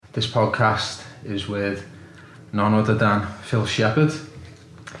This podcast is with none other than Phil Shepherd,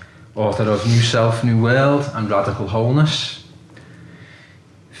 author of New Self, New World and Radical Wholeness.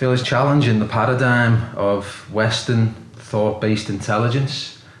 Phil is challenging the paradigm of Western thought-based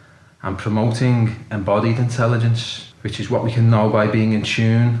intelligence and promoting embodied intelligence, which is what we can know by being in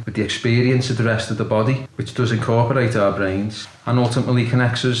tune with the experience of the rest of the body, which does incorporate our brains and ultimately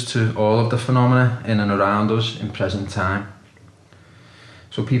connects us to all of the phenomena in and around us in present time.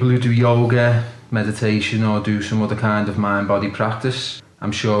 So people who do yoga, meditation or do some other kind of mind-body practice,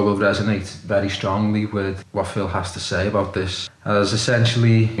 I'm sure will resonate very strongly with what Phil has to say about this. As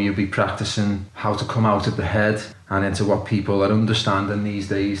essentially you'll be practicing how to come out of the head and into what people are understanding these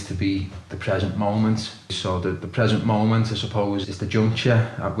days to be the present moment. So the present moment, I suppose, is the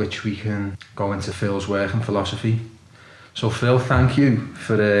juncture at which we can go into Phil's work and philosophy. So Phil, thank you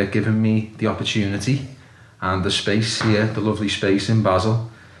for giving me the opportunity and the space here, the lovely space in Basel,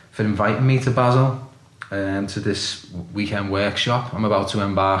 for inviting me to Basel to this weekend workshop I'm about to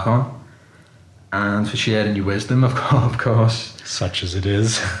embark on, and for sharing your wisdom, of course. Such as it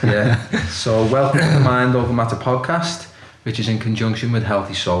is. Yeah. So welcome to the Mind Over Matter podcast, which is in conjunction with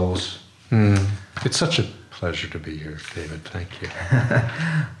Healthy Souls. It's such a pleasure to be here, David. Thank you.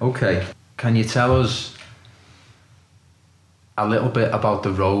 Okay. Can you tell us a little bit about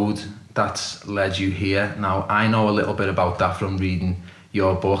the road that's led you here? Now, I know a little bit about that from reading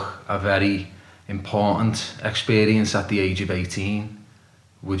your book, a very important experience at the age of 18.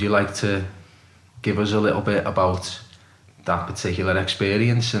 Would you like to give us a little bit about that particular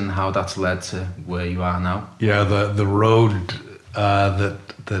experience and how that's led to where you are now? Yeah, the road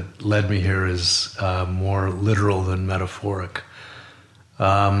that led me here is more literal than metaphoric.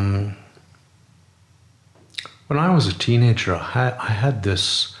 When I was a teenager, I had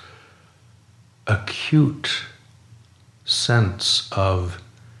this acute sense of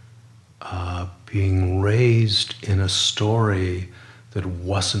being raised in a story that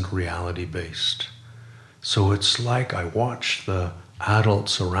wasn't reality-based. So it's like I watched the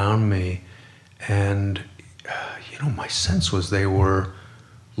adults around me and, my sense was they were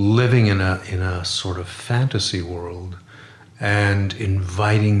living in a sort of fantasy world and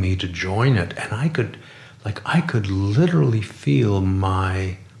inviting me to join it. And I could literally feel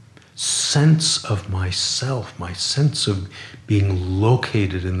my sense of myself, my sense of being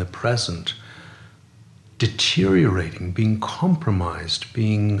located in the present, deteriorating, being compromised,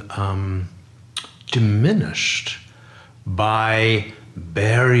 being diminished by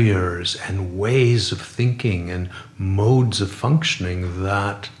barriers and ways of thinking and modes of functioning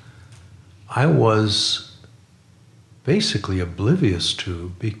that I was basically oblivious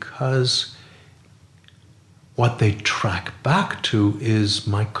to, because what they track back to is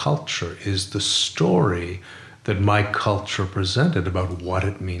my culture, is the story that my culture presented about what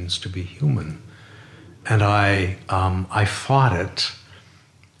it means to be human. And I fought it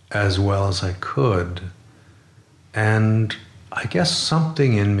as well as I could. And I guess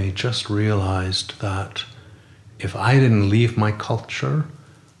something in me just realized that if I didn't leave my culture,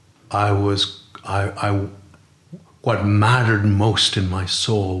 what mattered most in my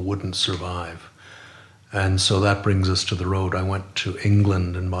soul wouldn't survive. And so that brings us to the road. I went to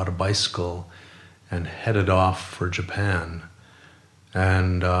England and bought a bicycle and headed off for Japan.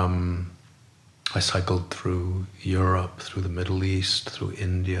 And I cycled through Europe, through the Middle East, through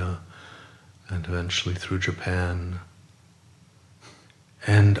India, and eventually through Japan.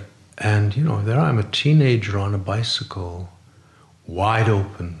 And there I'm a teenager on a bicycle, wide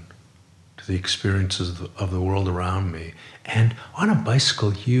open to the experiences of the world around me. And on a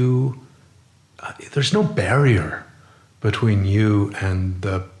bicycle, there's no barrier between you and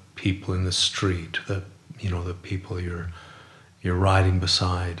the people in the street, the people you're riding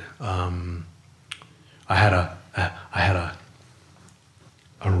beside. I had a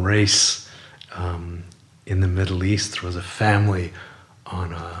race in the Middle East. There was a family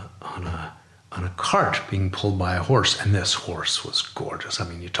on a cart being pulled by a horse, and this horse was gorgeous. I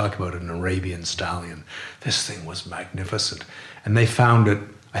mean, you talk about an Arabian stallion. This thing was magnificent, and they found it.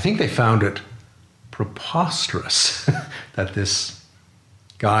 I think they found it preposterous that this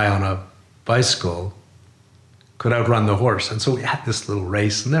guy on a bicycle could outrun the horse. And so we had this little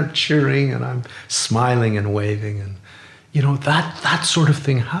race, and they're cheering, and I'm smiling and waving, and that sort of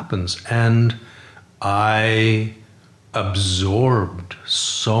thing happens. And I absorbed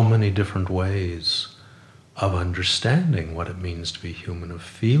so many different ways of understanding what it means to be human, of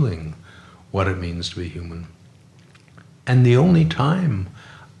feeling what it means to be human. And the only time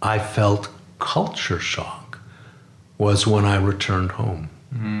I felt culture shock was when I returned home.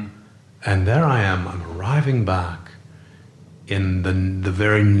 Mm-hmm. And there I am, I'm arriving back in the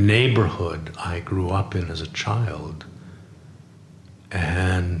very neighborhood I grew up in as a child.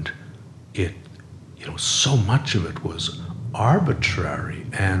 And it, so much of it was arbitrary,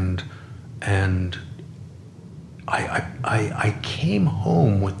 and I came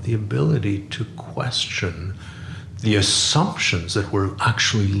home with the ability to question the assumptions that were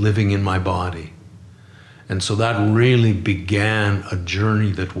actually living in my body. And so that really began a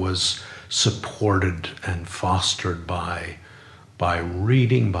journey that was supported and fostered by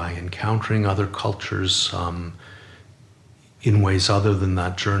reading, by encountering other cultures, in ways other than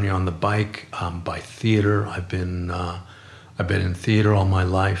that journey on the bike, by theater. I've been in theater all my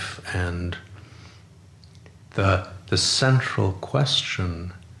life, and the central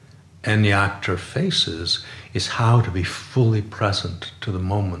question any actor faces is how to be fully present to the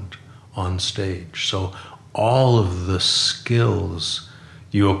moment on stage. So all of the skills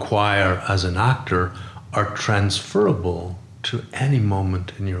you acquire as an actor are transferable to any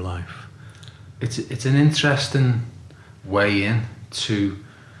moment in your life. It's an interesting way in to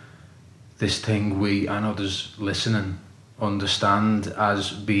this thing we and others listening understand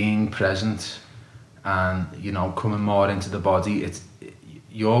as being present, and coming more into the body.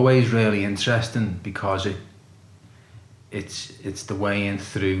 You're always really interesting because it's the way in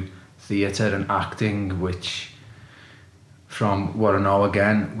through theatre and acting, which, from what I know,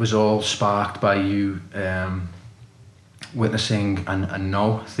 again, was all sparked by you witnessing a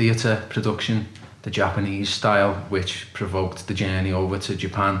no theatre production, the Japanese style, which provoked the journey over to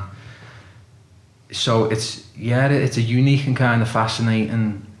Japan. So it's a unique and kind of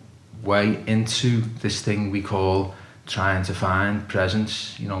fascinating way into this thing we call trying to find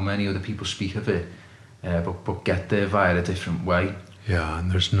presence. Many other people speak of it, but get there via a different way. Yeah,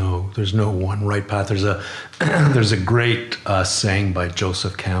 and there's no one right path. There's a great saying by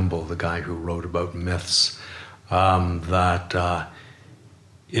Joseph Campbell, the guy who wrote about myths, that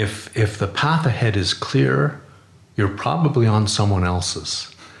if the path ahead is clear, you're probably on someone else's.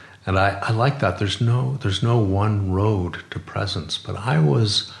 And I like that. There's no one road to presence. But I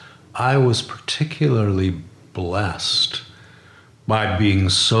was particularly blessed by being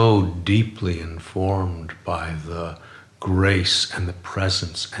so deeply informed by the grace and the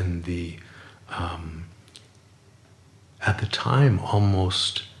presence and the at the time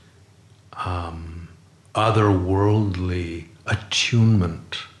almost otherworldly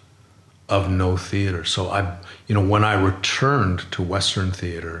attunement of no theater. So when I returned to Western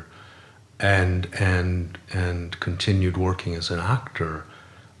theater and continued working as an actor,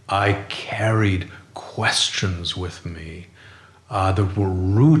 I carried questions with me that were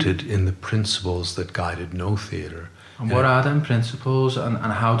rooted in the principles that guided no theater. And what are them principles, and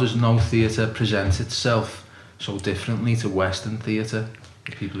how does no theatre present itself so differently to Western theatre,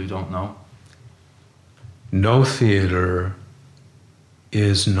 for people who don't know? No theatre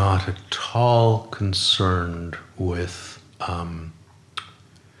is not at all concerned with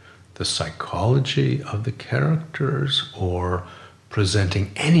the psychology of the characters or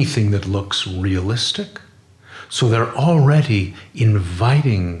presenting anything that looks realistic. So they're already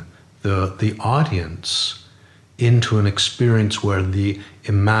inviting the audience into an experience where the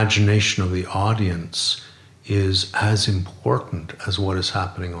imagination of the audience is as important as what is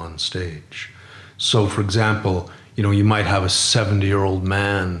happening on stage. So, for example, you might have a 70-year-old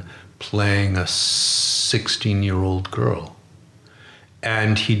man playing a 16-year-old girl,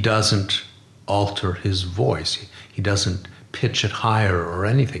 and he doesn't alter his voice. He doesn't pitch it higher or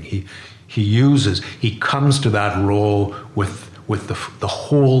anything. He comes to that role with the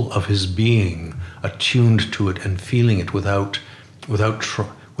whole of his being attuned to it and feeling it without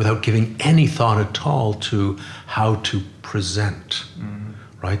giving any thought at all to how to present.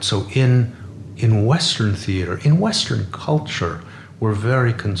 Right? So in Western theater, in Western culture, we're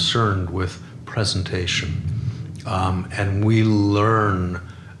very concerned with presentation. And we learn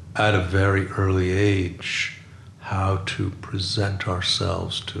at a very early age how to present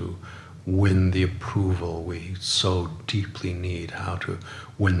ourselves to win the approval we so deeply need, how to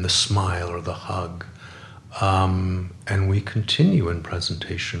win the smile or the hug. And we continue in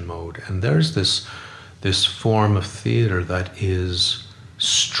presentation mode. And there's this form of theater that is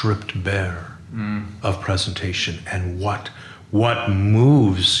stripped bare of presentation, and what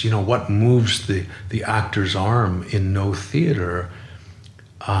moves the actor's arm in no theater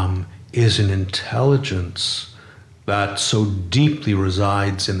is an intelligence that so deeply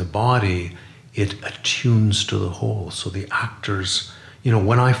resides in the body, it attunes to the whole. So the actors,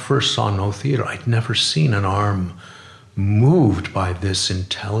 when I first saw no theater, I'd never seen an arm moved by this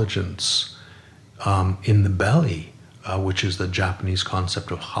intelligence in the belly which is the Japanese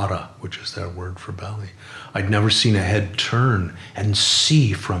concept of hara, which is their word for belly. I'd never seen a head turn and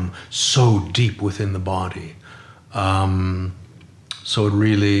see from so deep within the body. So it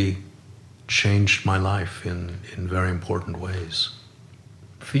really changed my life in very important ways.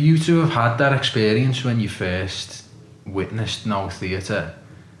 For you to have had that experience when you first witnessed no theatre,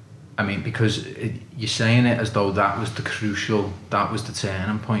 I mean, because you're saying it as though that was the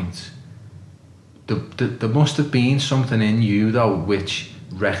turning point. There must have been something in you, though, which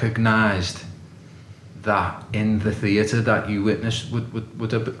recognised that in the theatre that you witnessed.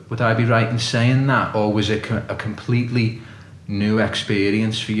 Would I be right in saying that? Or was it a completely new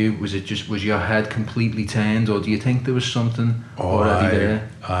experience for you? Was your head completely turned, or do you think there was something already there?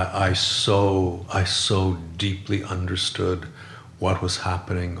 I so deeply understood what was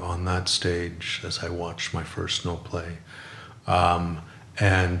happening on that stage as I watched my first No play,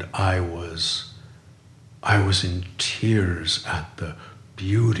 and I was in tears at the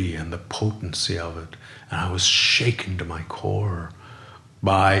beauty and the potency of it, and I was shaken to my core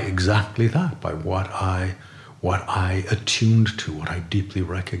by exactly that, by what I attuned to, what I deeply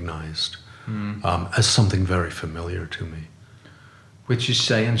recognized as something very familiar to me. Which is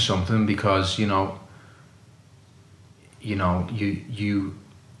saying something, because you are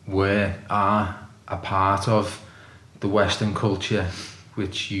a part of the Western culture,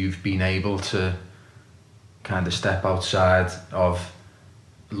 which you've been able to kind of step outside of,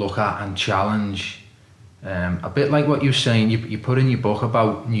 look at and challenge. A bit like what you're saying, you put in your book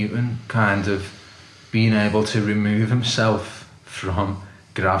about Newton kind of being able to remove himself from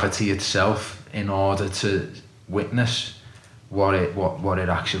gravity itself in order to witness what it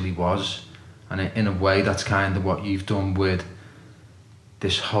actually was. And in a way, that's kind of what you've done with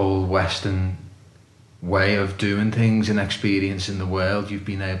this whole Western way of doing things and experiencing the world. You've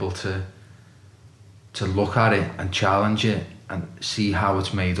been able to look at it and challenge it and see how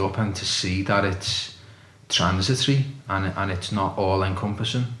it's made up, and to see that it's transitory and it's not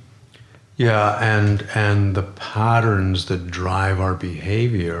all-encompassing. Yeah, and the patterns that drive our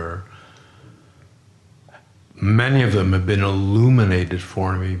behavior, many of them have been illuminated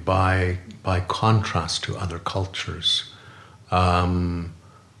for me by contrast to other cultures. Unlike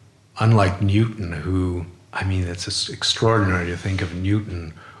Newton, who, I mean, it's just extraordinary to think of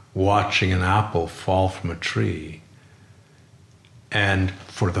Newton watching an apple fall from a tree. And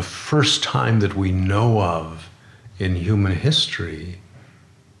for the first time that we know of in human history,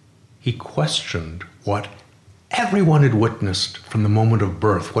 he questioned what everyone had witnessed from the moment of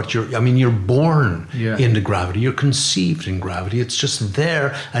birth. You're born into gravity, you're conceived in gravity. It's just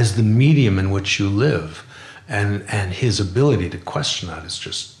there as the medium in which you live. And his ability to question that is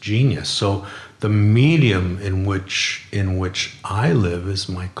just genius. So the medium in which I live is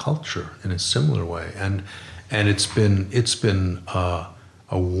my culture in a similar way. And it's been a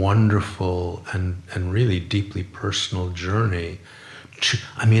wonderful and really deeply personal journey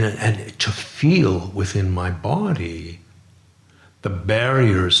to feel within my body the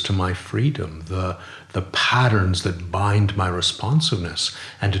barriers to my freedom, the patterns that bind my responsiveness,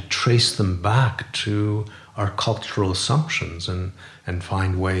 and to trace them back to our cultural assumptions and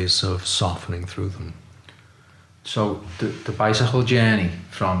find ways of softening through them. So the bicycle journey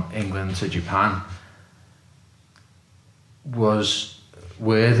from England to Japan,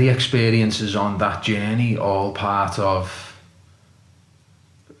 were the experiences on that journey all part of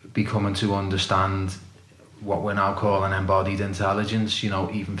becoming to understand what we're now calling embodied intelligence,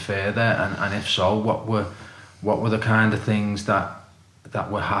 even further? And if so, what were the kind of things that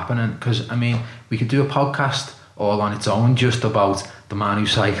were happening? Because, I mean, we could do a podcast all on its own just about the man who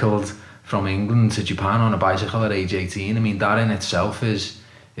cycled from England to Japan on a bicycle at age 18. I mean, that in itself is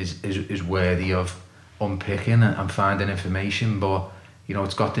worthy of unpicking and finding information, but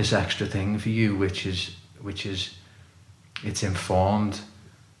it's got this extra thing for you, which is it's informed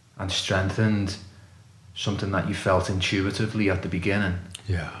and strengthened something that you felt intuitively at the beginning.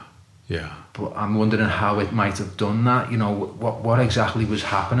 Yeah. But I'm wondering how it might have done that. What exactly was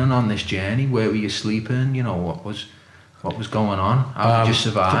happening on this journey? Where were you sleeping? What was going on? How did you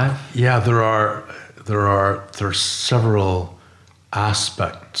survive? There are several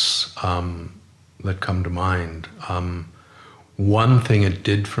aspects that come to mind. One thing it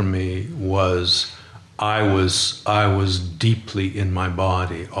did for me was I was deeply in my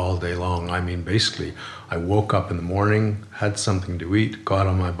body all day long. I mean, basically, I woke up in the morning, had something to eat, got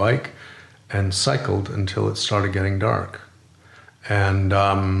on my bike, and cycled until it started getting dark. And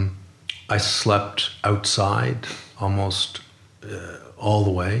I slept outside almost all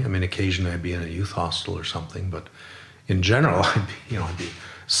the way. I mean, occasionally I'd be in a youth hostel or something, but in general, I'd be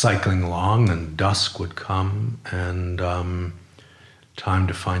cycling along, and dusk would come, and time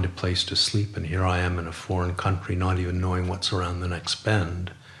to find a place to sleep. And here I am in a foreign country, not even knowing what's around the next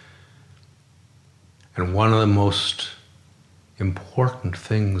bend. And one of the most important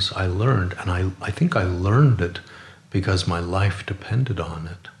things I learned, and I think I learned it because my life depended on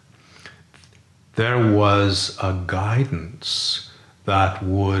it, there was a guidance that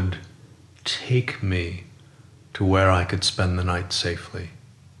would take me to where I could spend the night safely.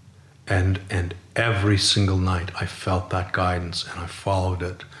 And every single night I felt that guidance, and I followed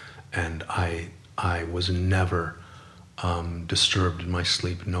it, and I was never disturbed in my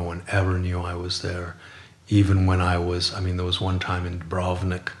sleep. No one ever knew I was there. Even when there was one time in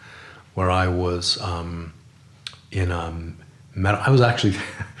Dubrovnik where I was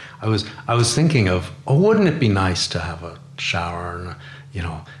I was thinking of, wouldn't it be nice to have a shower and,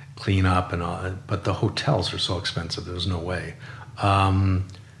 clean up and all, but the hotels are so expensive, there's no way.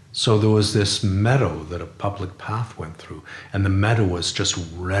 So there was this meadow that a public path went through, and the meadow was just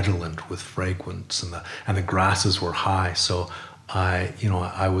redolent with fragrance, and the grasses were high. So I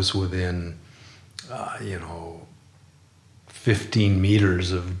was within 15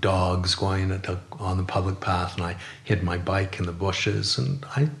 meters of dogs going on the public path, and I hid my bike in the bushes, and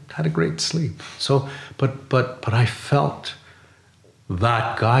I had a great sleep. So, but I felt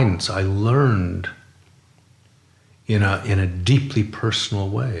that guidance. I learned in a deeply personal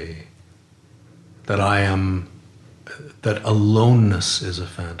way that that aloneness is a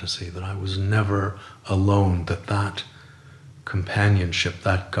fantasy, that I was never alone, that companionship,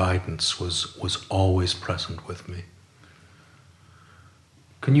 that guidance was always present with me.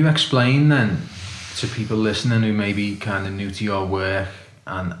 Can you explain then to people listening who may be kind of new to your work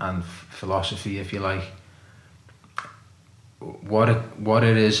and philosophy, if you like, what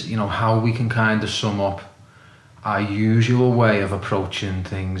it is, how we can kind of sum up our usual way of approaching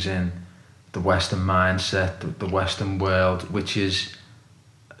things in the Western mindset, the Western world, which is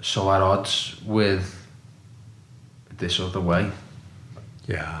so at odds with this other way?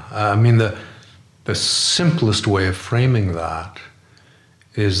 Yeah, I mean, the simplest way of framing that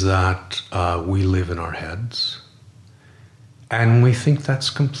is that we live in our heads, and we think that's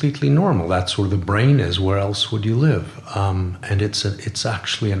completely normal. That's where the brain is. Where else would you live? And it's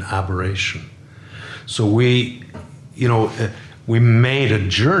actually an aberration. So we made a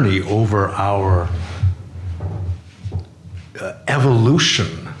journey over our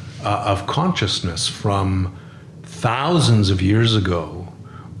evolution of consciousness from thousands of years ago,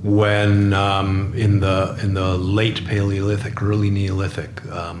 when in the late Paleolithic, early Neolithic,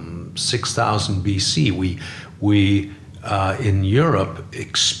 6000 BC, we in Europe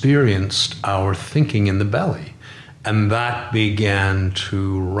experienced our thinking in the belly, and that began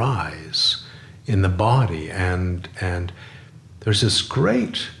to rise in the body, and there's this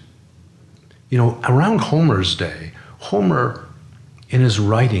great, around Homer's day, Homer in his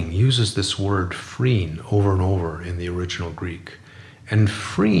writing uses this word phrene over and over in the original Greek. And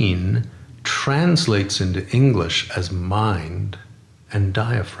phrene translates into English as mind and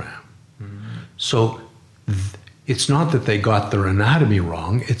diaphragm. Mm-hmm. So it's not that they got their anatomy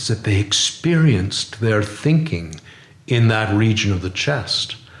wrong, it's that they experienced their thinking in that region of the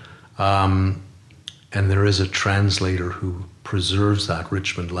chest. And there is a translator who preserves that,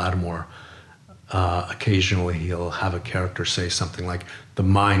 Richmond Lattimore. Occasionally he'll have a character say something like, "The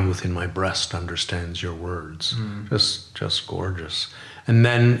mind within my breast understands your words." Just gorgeous. And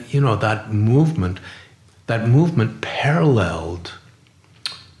then, that movement paralleled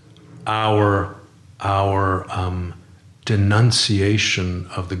our denunciation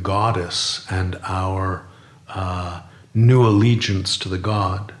of the goddess and our new allegiance to the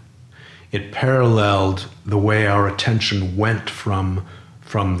god. It paralleled the way our attention went from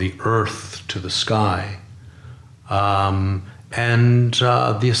the earth to the sky, and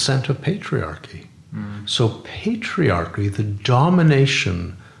the ascent of patriarchy. So patriarchy, the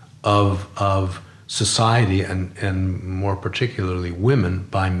domination of society, and more particularly women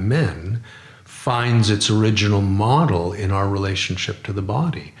by men, finds its original model in our relationship to the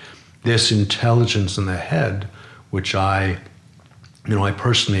body. This intelligence in the head, which I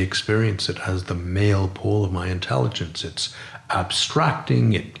personally experience it as the male pole of my intelligence. It's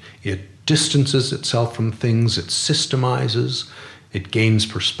abstracting, it distances itself from things, it systemizes, it gains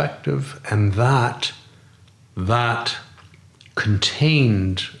perspective, and that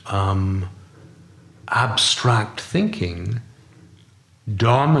contained abstract thinking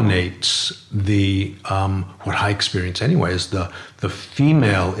dominates the what I experience anyway is the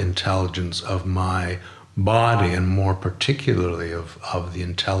female intelligence of my body, and more particularly of the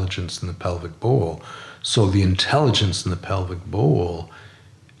intelligence in the pelvic bowl. So the intelligence in the pelvic bowl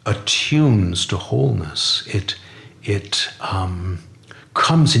attunes to wholeness. It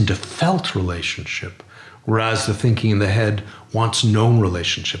comes into felt relationship, whereas the thinking in the head wants known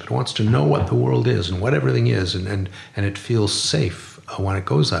relationship. It wants to know what the world is and what everything is, and it feels safe when it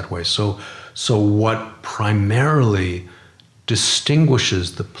goes that way. So what primarily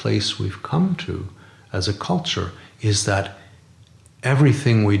distinguishes the place we've come to as a culture is that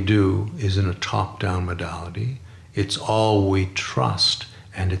everything we do is in a top-down modality. It's all we trust,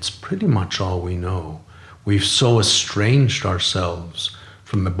 and it's pretty much all we know. We've so estranged ourselves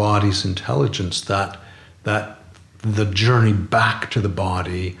from the body's intelligence that the journey back to the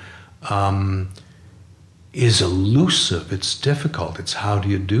body is elusive. It's difficult. It's how do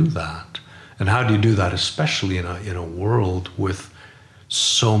you do that? And how do you do that, especially in a world with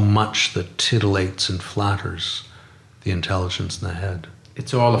so much that titillates and flatters the intelligence in the head?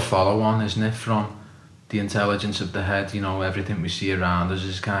 It's all a follow-on, isn't it, from the intelligence of the head? You know, everything we see around us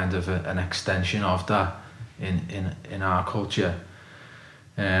is kind of an extension of that in our culture.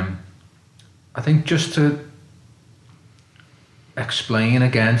 I think just to explain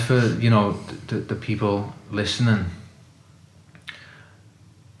again for, you know, the people listening,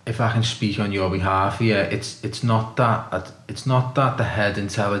 if I can speak on your behalf here, it's not that the head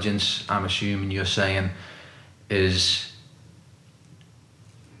intelligence, I'm assuming you're saying, is,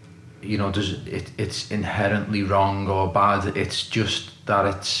 you know, it's inherently wrong or bad. It's just that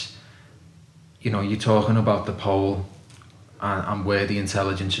it's, you know, you're talking about the pole and where the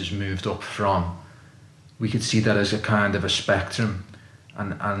intelligence has moved up from. We could see that as a kind of a spectrum,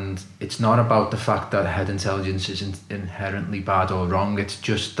 and it's not about the fact that head intelligence is inherently bad or wrong. It's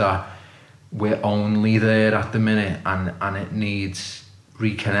just that we're only there at the minute, and it needs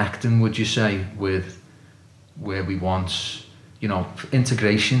reconnecting, would you say, with where we once, you know,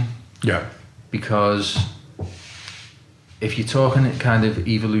 integration. Yeah. Because if you're talking kind of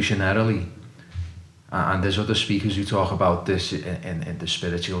evolutionarily, and there's other speakers who talk about this in the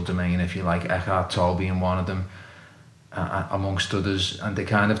spiritual domain, if you like, Eckhart Tolle being one of them, amongst others, and they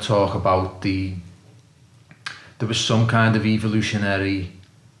kind of talk about there was some kind of evolutionary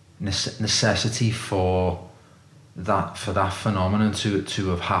necessity for that phenomenon to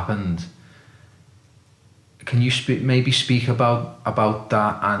have happened. Can you maybe speak about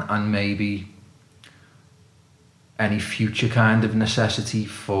that and maybe any future kind of necessity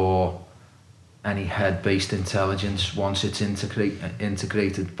for any head-based intelligence once it's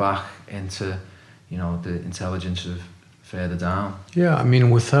integrated back into, you know, the intelligence of further down? Yeah, I mean,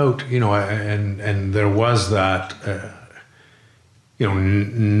 without, you know, and there was that, you know,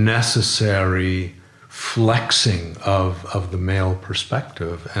 necessary flexing of the male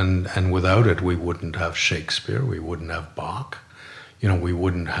perspective, and without it, we wouldn't have Shakespeare, we wouldn't have Bach, you know, we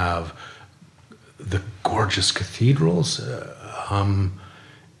wouldn't have the gorgeous cathedrals.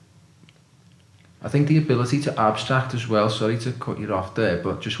 I think the ability to abstract as well, sorry to cut you off there,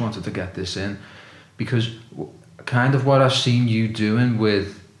 but just wanted to get this in, because kind of what I've seen you doing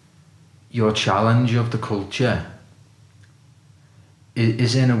with your challenge of the culture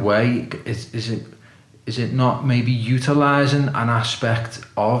is in a way, is it not maybe utilising an aspect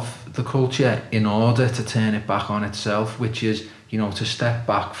of the culture in order to turn it back on itself, which is, you know, to step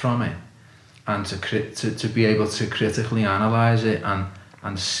back from it and to be able to critically analyse it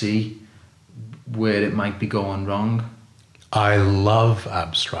and see where it might be going wrong? I love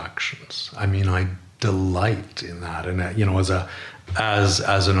abstractions. I mean, I delight in that, and you know,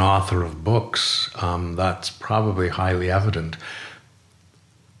 as an author of books, that's probably highly evident.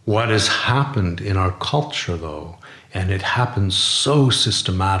 What has happened in our culture, though, and it happens so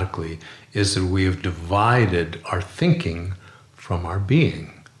systematically, is that we have divided our thinking from our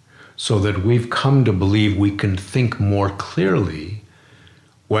being, so that we've come to believe we can think more clearly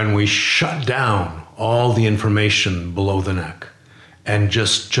when we shut down all the information below the neck and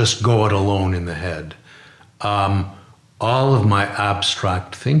just go it alone in the head. All of my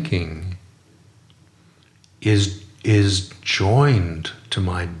abstract thinking is joined to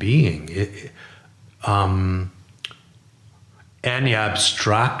my being. Any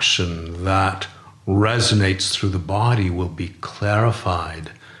abstraction that resonates through the body will be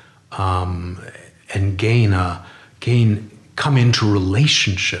clarified and come into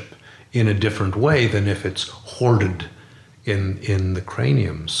relationship in a different way than if it's hoarded in the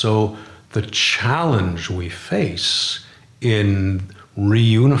cranium. So the challenge we face in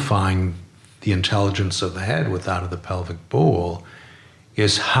reunifying the intelligence of the head with that of the pelvic bowl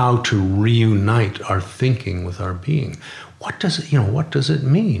is how to reunite our thinking with our being. What does it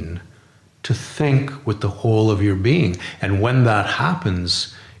mean to think with the whole of your being? And when that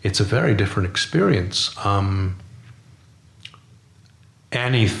happens, it's a very different experience.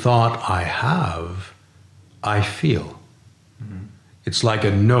 any thought I have, I feel. It's like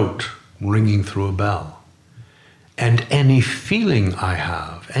a note ringing through a bell. And any feeling I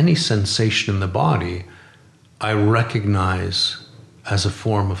have, any sensation in the body, I recognize as a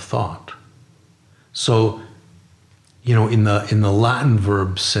form of thought. So, in the Latin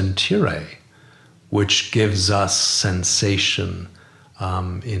verb sentire, which gives us sensation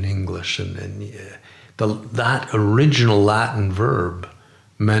in English, and that original Latin verb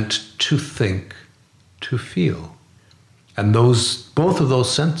meant to think, to feel. And both of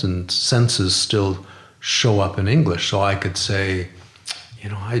those senses still show up in English. So I could say,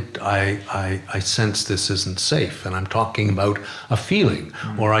 I sense this isn't safe, and I'm talking about a feeling.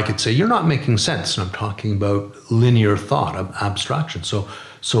 Or I could say, you're not making sense, and I'm talking about linear thought, abstraction.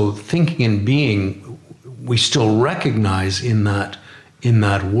 So thinking and being, we still recognize in that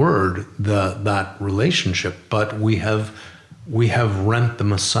word that relationship, but we have rent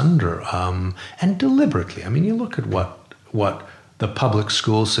them asunder, and deliberately. I mean, you look at what the public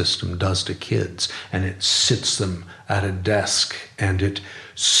school system does to kids, and it sits them at a desk and it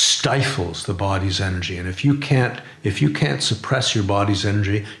stifles the body's energy. And if you can't suppress your body's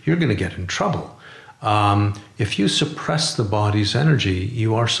energy, you're going to get in trouble. If you suppress the body's energy,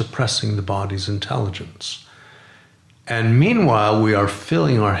 you are suppressing the body's intelligence. And meanwhile, we are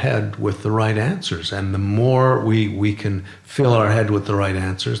filling our head with the right answers. And the more we can fill our head with the right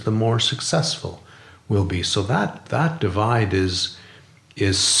answers, the more successful we'll be. So that divide is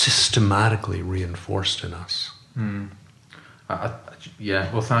systematically reinforced in us. Well,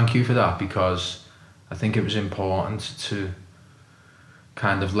 thank you for that, because I think it was important to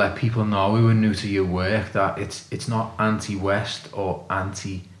kind of let people know who are new to your work that it's not anti-West or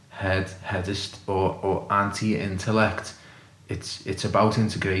anti-headist or anti-intellect. It's about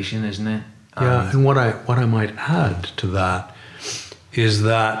integration, isn't it? And what I might add to that is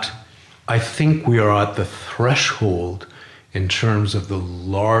that I think we are at the threshold in terms of the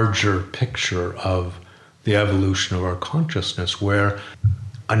larger picture of the evolution of our consciousness, where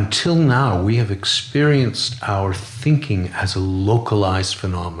until now we have experienced our thinking as a localized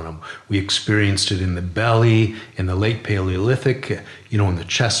phenomenon. We experienced it in the belly, in the late Paleolithic, in the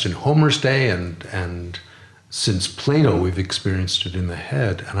chest in Homer's day, and since Plato we've experienced it in the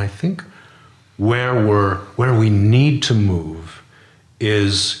head. And I think where we need to move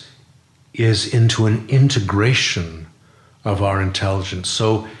is into an integration of our intelligence.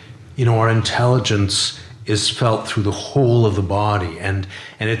 So, our intelligence is felt through the whole of the body, and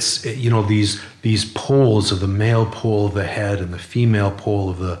it's these poles of the male pole of the head and the female pole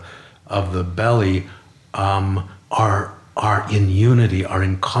of the belly are in unity, are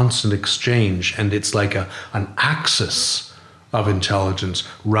in constant exchange, and it's like an axis of intelligence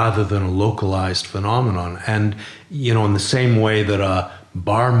rather than a localized phenomenon. And in the same way that a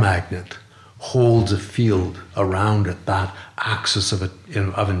bar magnet holds a field around it, that axis of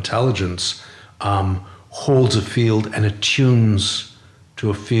intelligence holds a field and attunes to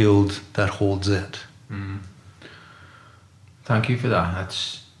a field that holds it. Thank you for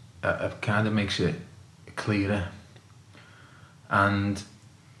that. It kind of makes it clearer. And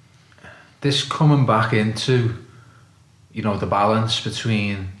this coming back into, the balance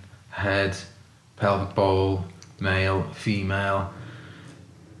between head, pelvic bowl, male, female.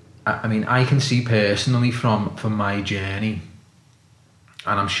 I mean, I can see personally from my journey,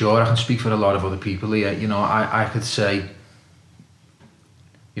 and I'm sure I can speak for a lot of other people here, I could say,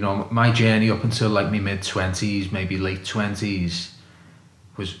 my journey up until like my mid-20s, maybe late 20s,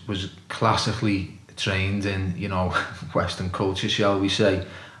 was classically trained in, Western culture, shall we say.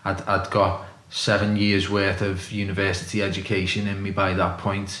 I'd got 7 years worth of university education in me by that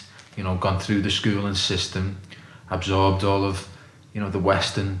point, gone through the schooling system, absorbed all of, the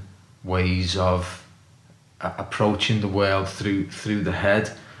Western ways of approaching the world through the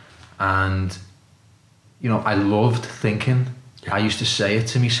head. And I loved thinking. I used to say it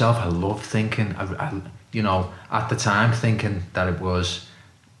to myself, I love thinking. I at the time thinking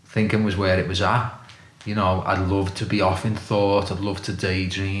was where it was at. I'd love to be off in thought, I'd love to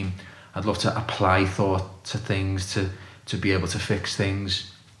daydream, I'd love to apply thought to things, to be able to fix things.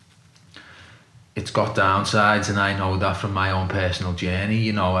 It's got downsides, and I know that from my own personal journey.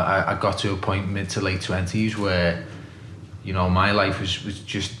 I got to a point mid to late 20s where, my life was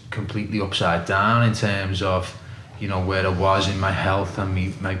just completely upside down in terms of, where I was in my health and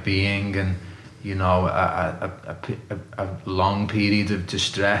my being, and, a long period of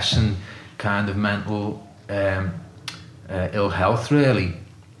distress and kind of mental ill health, really.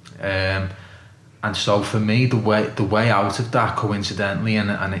 And so for me, the way out of that, coincidentally,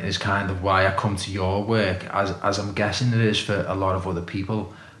 and it is kind of why I come to your work, as I'm guessing it is for a lot of other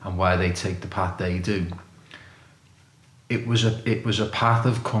people, and why they take the path they do. It was a path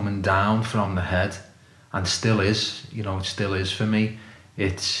of coming down from the head, and still is. It still is for me.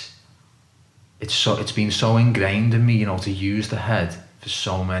 It's been so ingrained in me, to use the head for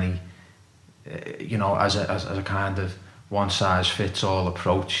so many, as a kind of one size fits all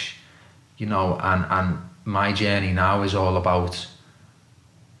approach, and my journey now is all about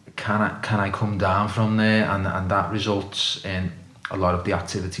can I come down from there, and that results in a lot of the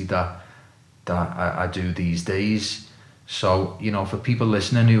activity that I do these days. So for people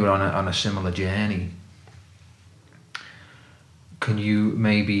listening who are on a similar journey, can you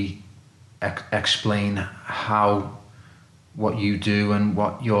maybe explain how what you do and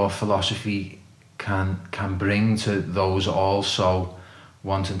what your philosophy can bring to those also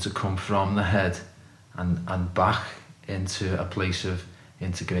wanting to come from the head and back into a place of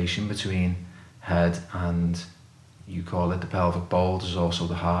integration between head and, you call it the pelvic bowl, there's also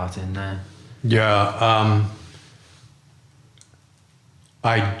the heart in there. Yeah,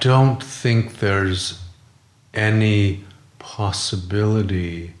 I don't think there's any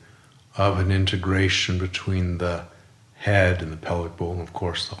possibility of an integration between the head and the pelvic bowl, and of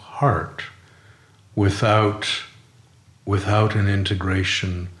course the heart, without an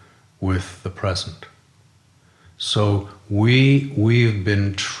integration with the present. So we've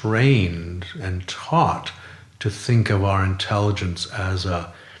been trained and taught to think of our intelligence as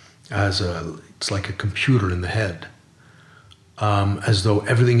it's like a computer in the head, as though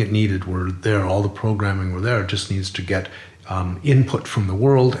everything it needed were there, all the programming were there. It just needs to get input from the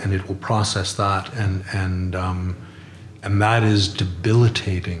world, and it will process that, and that is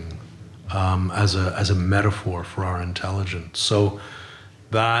debilitating as a metaphor for our intelligence. So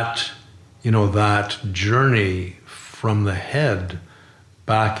that journey from the head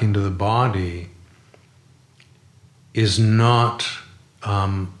back into the body is not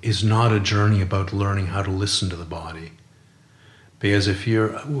a journey about learning how to listen to the body. Because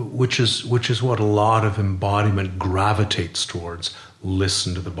which is what a lot of embodiment gravitates towards,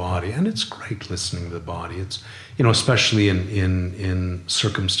 listen to the body. And it's great listening to the body. It's, especially in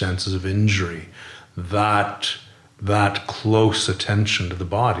circumstances of injury, that close attention to the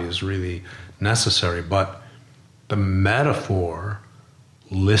body is really necessary. But the metaphor,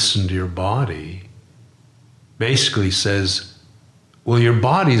 listen to your body, basically says, well, your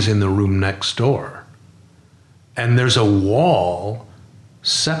body's in the room next door, and there's a wall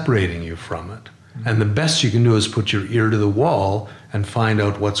separating you from it. And the best you can do is put your ear to the wall and find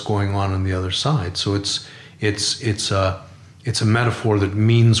out what's going on the other side. So it's a metaphor that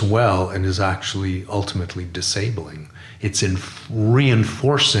means well and is actually ultimately disabling. It's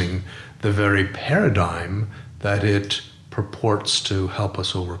reinforcing the very paradigm that it purports to help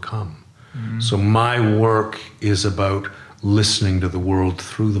us overcome. Mm-hmm. So my work is about listening to the world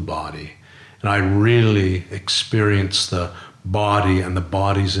through the body. And I really experience the body and the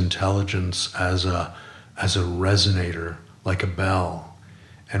body's intelligence as a resonator, like a bell.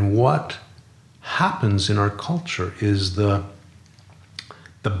 And what happens in our culture is the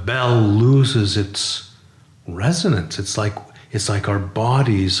bell loses its resonance. It's like our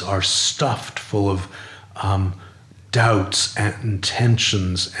bodies are stuffed full of doubts and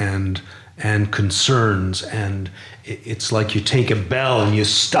tensions and concerns, and it's like you take a bell and you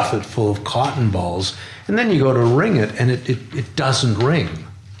stuff it full of cotton balls, and then you go to ring it and it doesn't ring.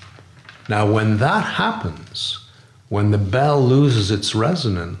 Now when that happens, when the bell loses its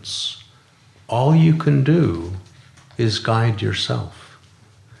resonance, all you can do is guide yourself.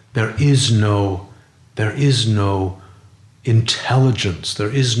 There is no intelligence,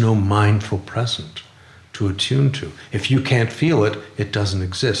 there is no mindful present to attune to. If you can't feel it, it doesn't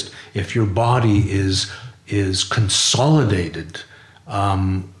exist. If your body is consolidated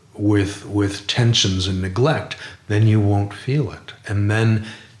with tensions and neglect, then you won't feel it. And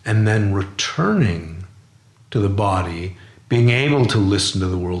then returning to the body, being able to listen to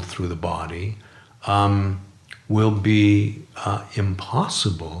the world through the body, will be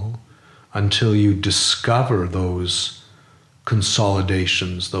impossible until you discover those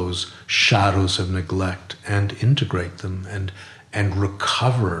consolidations, those shadows of neglect, and integrate them and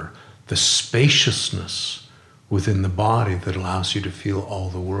recover the spaciousness within the body that allows you to feel all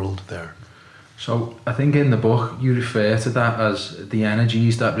the world there. So I think in the book you refer to that as the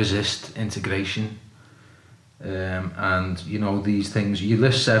energies that resist integration. And these things, you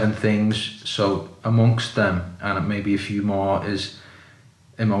list 7 things, so amongst them, and maybe a few more, is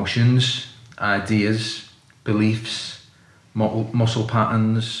emotions, ideas, beliefs, muscle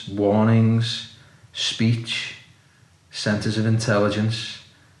patterns, warnings, speech, centers of intelligence,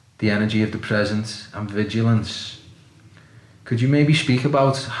 the energy of the present, and vigilance. Could you maybe speak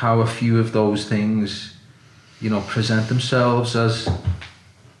about how a few of those things, present themselves as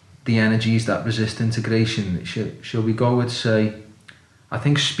the energies that resist integration? Shall we go with, say, I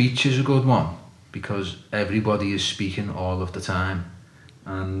think speech is a good one, because everybody is speaking all of the time,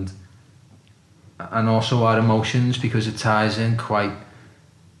 and also our emotions, because it ties in quite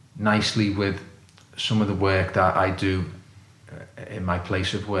nicely with some of the work that I do in my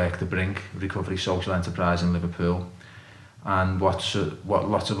place of work, the Brink Recovery Social Enterprise in Liverpool, and what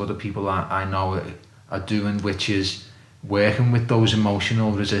lots of other people I know are doing, which is working with those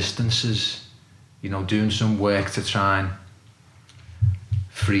emotional resistances, doing some work to try and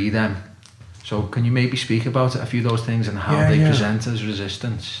free them. So can you maybe speak about a few of those things and how they present as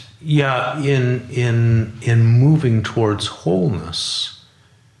resistance? Yeah, in moving towards wholeness,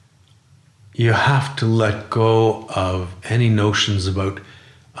 you have to let go of any notions about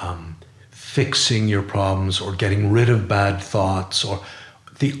fixing your problems or getting rid of bad thoughts. Or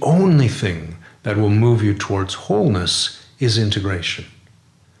the only thing that will move you towards wholeness is integration.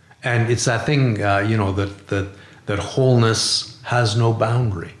 And it's that thing, that wholeness has no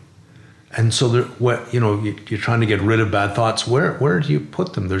boundary. And so you're trying to get rid of bad thoughts. Where do you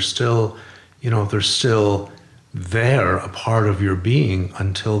put them? They're still there, a part of your being,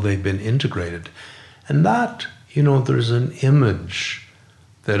 until they've been integrated. And that, there's an image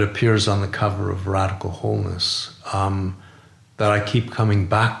that appears on the cover of Radical Wholeness that I keep coming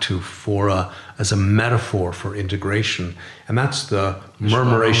back to as a metaphor for integration. And that's the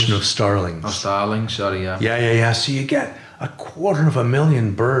murmuration of starlings. Oh, starlings, sorry, yeah. Yeah. So you get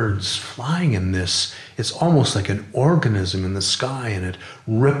 250,000 birds flying in this. It's almost like an organism in the sky, and it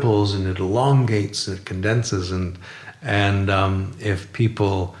ripples and it elongates and it condenses. And if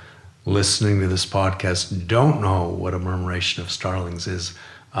people listening to this podcast don't know what a murmuration of starlings is,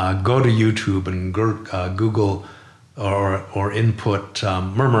 go to YouTube and Google or input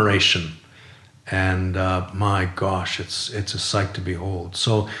murmuration. And my gosh, it's a sight to behold.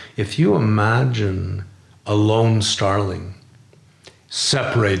 So if you imagine a lone starling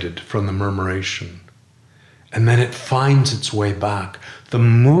separated from the murmuration, and then it finds its way back, the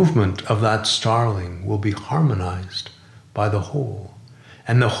movement of that starling will be harmonized by the whole.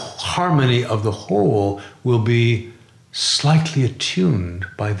 And the harmony of the whole will be slightly attuned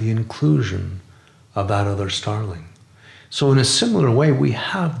by the inclusion of that other starling. So in a similar way, we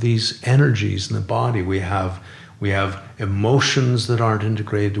have these energies in the body. We have emotions that aren't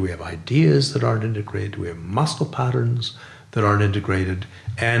integrated. We have ideas that aren't integrated. We have muscle patterns that aren't integrated.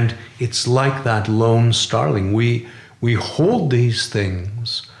 And it's like that lone starling. We hold these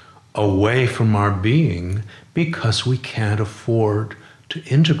things away from our being because we can't afford to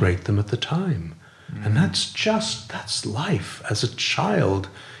integrate them at the time. And that's life. As a child,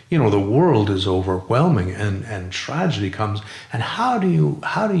 the world is overwhelming and tragedy comes. And how do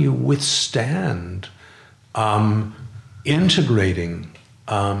you withstand integrating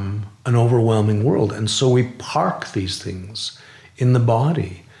an overwhelming world? And so we park these things in the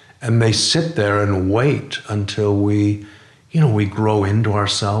body, and they sit there and wait until we grow into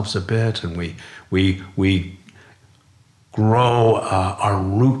ourselves a bit, and we grow our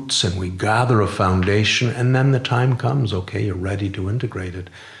roots, and we gather a foundation, and then the time comes, okay, you're ready to integrate it.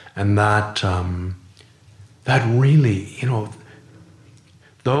 And that really,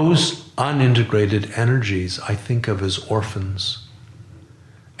 those unintegrated energies I think of as orphans,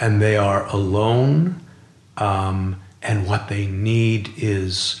 and they are alone, and what they need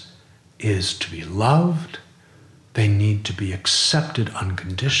is to be loved. They need to be accepted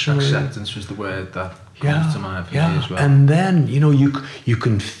unconditionally. Acceptance was the word that comes to mind for me as well. And then, you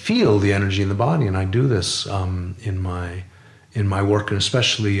can feel the energy in the body, and I do this in my work, and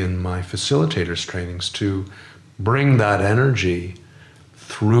especially in my facilitators trainings, to bring that energy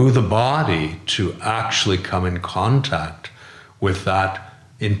through the body to actually come in contact with that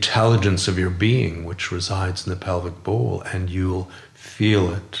intelligence of your being, which resides in the pelvic bowl, and you'll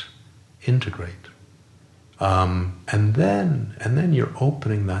feel it integrate. And then you're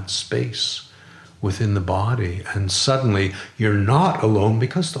opening that space within the body, and suddenly you're not alone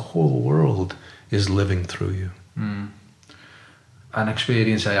because the whole world is living through you. An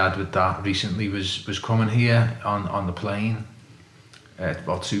experience I had with that recently was coming here on the plane,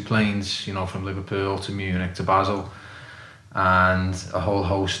 about 2 planes, from Liverpool to Munich to Basel, and a whole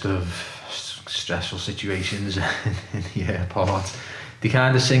host of stressful situations in the airport. They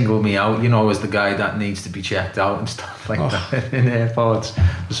kind of single me out, as the guy that needs to be checked out and stuff like that in airports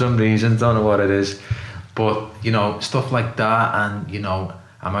for some reason. Don't know what it is, but stuff like that. And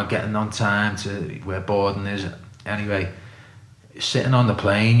Am I getting on time to where boarding is? Anyway, sitting on the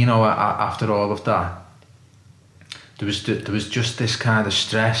plane, you know, after all of that, there was just this kind of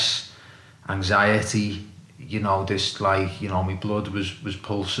stress, anxiety, you know, this like, you know, my blood was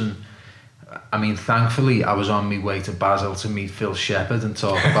pulsing. I mean, thankfully, I was on my way to Basel to meet Phil Shepherd and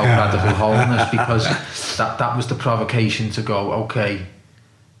talk about Radical Wholeness, because that was the provocation to go, okay,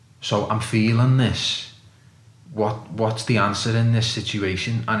 so I'm feeling this. What's the answer in this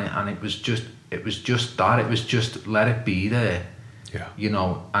situation? And it was just that. It was just let it be there. Yeah. You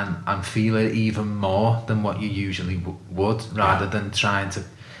know, and feel it even more than what you usually would, rather than trying to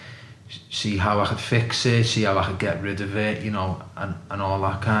see how I could fix it, see how I could get rid of it, you know, and all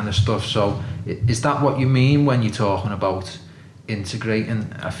that kind of stuff. So is that what you mean when you're talking about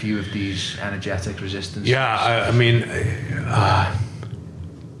integrating a few of these energetic resistances? Yeah, I mean,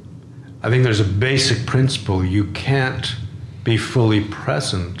 I think there's a basic principle. You can't be fully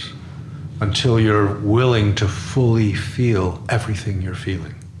present until you're willing to fully feel everything you're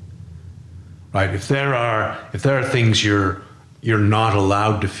feeling. Right? If there are things you're not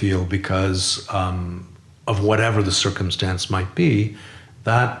allowed to feel because of whatever the circumstance might be,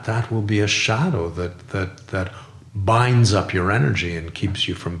 that will be a shadow that binds up your energy and keeps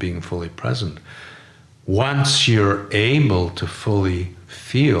you from being fully present. Once you're able to fully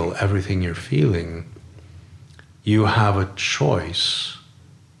feel everything you're feeling, you have a choice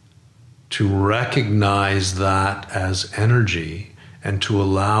to recognize that as energy and to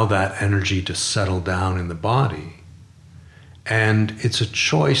allow that energy to settle down in the body. And it's a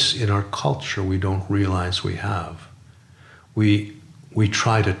choice in our culture we don't realize we have. We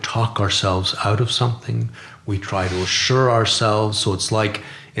try to talk ourselves out of something. We try to assure ourselves. So it's like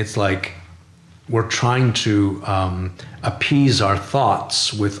we're trying to appease our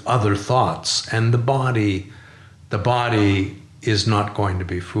thoughts with other thoughts, and the body is not going to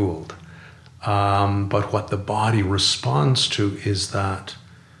be fooled. But what the body responds to is that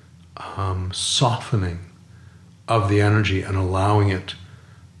softening of the energy and allowing it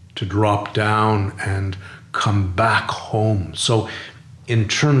to drop down and come back home. So in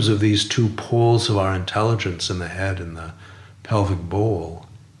terms of these two poles of our intelligence in the head and the pelvic bowl,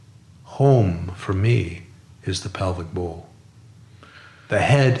 home for me is the pelvic bowl. The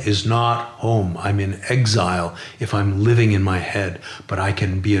head is not home. I'm in exile if I'm living in my head, but I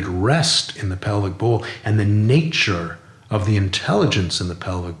can be at rest in the pelvic bowl. And the nature of the intelligence in the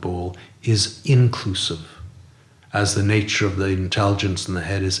pelvic bowl is inclusive, as the nature of the intelligence in the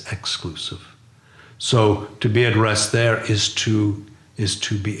head is exclusive. So to be at rest there is to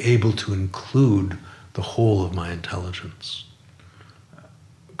be able to include the whole of my intelligence.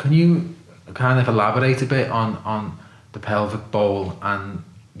 Can you kind of elaborate a bit on the pelvic bowl and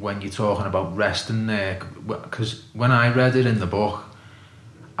when you're talking about resting there? Because when I read it in the book,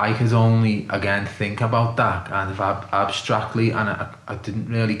 I could only, again, think about that kind of abstractly, and I didn't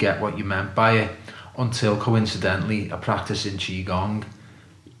really get what you meant by it until, coincidentally, a practice in Qigong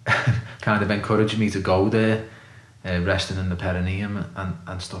kind of encouraged me to go there, resting in the perineum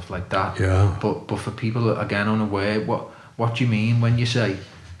and stuff like that. Yeah. But for people, again, unaware, what do you mean when you say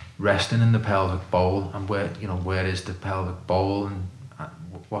resting in the pelvic bowl, and where is the pelvic bowl, and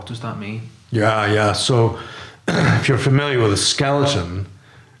what does that mean? Yeah. So if you're familiar with a skeleton,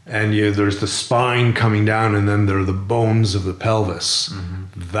 and there's the spine coming down, and then there are the bones of the pelvis. Mm-hmm.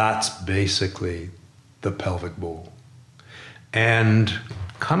 That's basically the pelvic bowl. And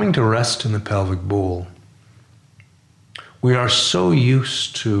coming to rest in the pelvic bowl, we are so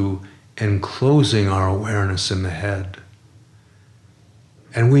used to enclosing our awareness in the head.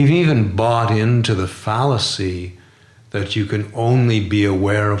 And we've even bought into the fallacy that you can only be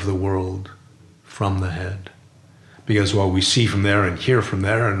aware of the world from the head. Because, well, we see from there and hear from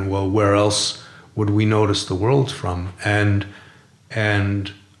there, and, well, where else would we notice the world from? And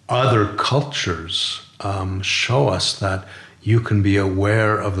other cultures show us that you can be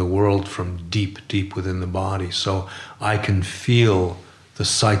aware of the world from deep, deep within the body. So I can feel the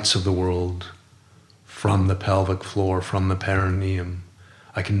sights of the world from the pelvic floor, from the perineum.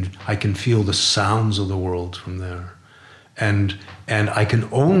 I can feel the sounds of the world from there. And I can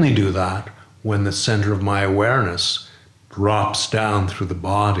only do that when the center of my awareness drops down through the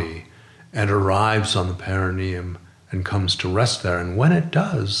body and arrives on the perineum and comes to rest there. And when it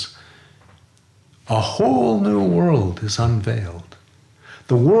does, a whole new world is unveiled.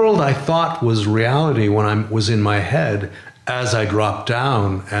 The world I thought was reality when I was in my head, as I drop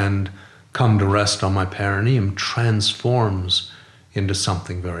down and come to rest on my perineum, transforms into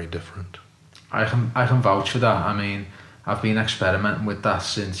something very different. I can vouch for that. I mean, I've been experimenting with that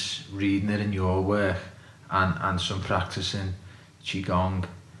since reading it in your work and some practice in qigong,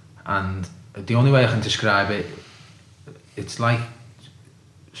 and the only way I can describe it, it's like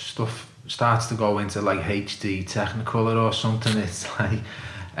stuff starts to go into like HD Technicolor or something. It's like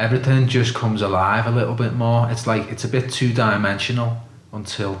everything just comes alive a little bit more. It's like it's a bit two-dimensional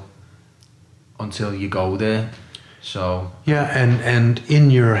until you go there. So yeah, and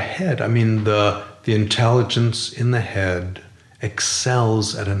in your head, I mean, the intelligence in the head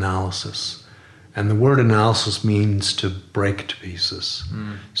excels at analysis, and the word analysis means to break to pieces.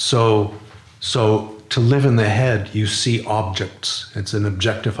 So to live in the head, you see objects. It's an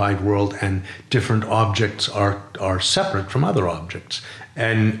objectified world, and different objects are separate from other objects.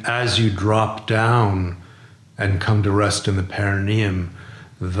 And as you drop down and come to rest in the perineum,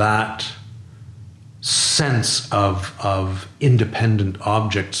 that sense of independent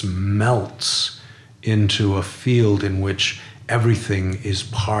objects melts into a field in which everything is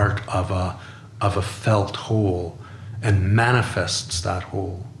part of a felt whole and manifests that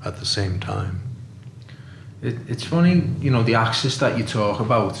whole at the same time. It's funny, you know, the axis that you talk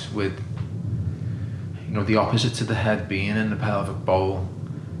about with, you know, the opposite to the head being in the pelvic bowl,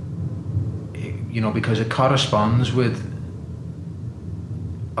 you know, because it corresponds with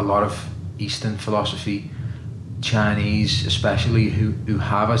a lot of Eastern philosophy, Chinese especially, who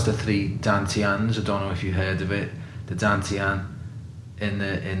have as the three dantians. I don't know if you heard of it. The dantian in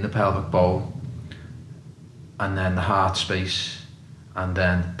the pelvic bowl, and then the heart space, and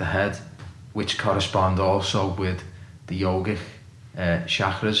then the head, which correspond also with the yogic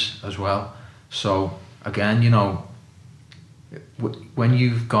chakras as well. So again, you know, when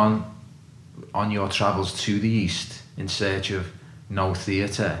you've gone on your travels to the East in search of no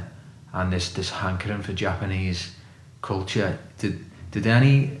theatre and this hankering for Japanese culture, did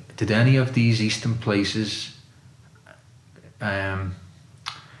any of these Eastern places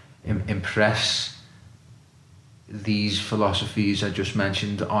impress these philosophies I just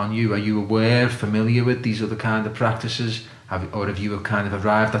mentioned on you? Are you familiar with these other kind of practices? Or have you kind of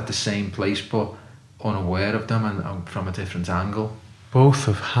arrived at the same place but unaware of them and from a different angle? Both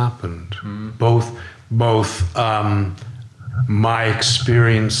have happened. Both. My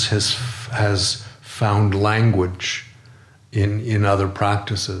experience has found language in other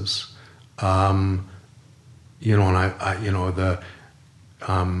practices. You know, and I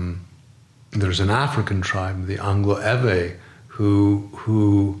there's an African tribe, the Anglo-Ewe,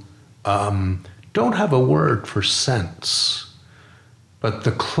 who don't have a word for sense, but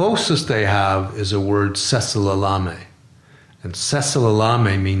the closest they have is a word sesilalame. And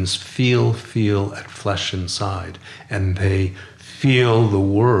sesilalame means feel at flesh inside. And they feel the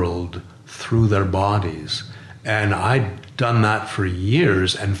world through their bodies. And I'd done that for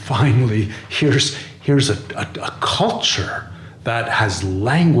years, and finally here's a culture that has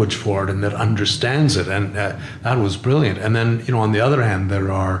language for it and that understands it, and that was brilliant. And then, you know, on the other hand,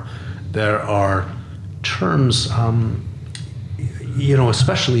 there are terms, you know,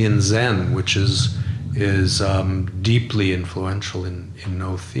 especially in Zen, which is deeply influential in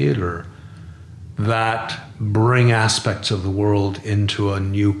no theater, that bring aspects of the world into a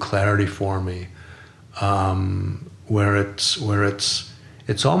new clarity for me, where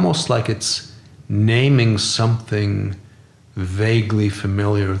it's almost like it's naming something vaguely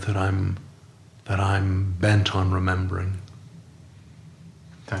familiar that I'm bent on remembering.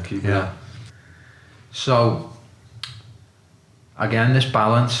 Thank you. Yeah. So again, this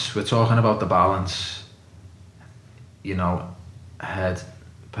balance, we're talking about the balance, you know, head,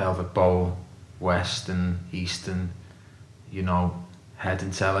 pelvic bowl, Western, Eastern, you know, head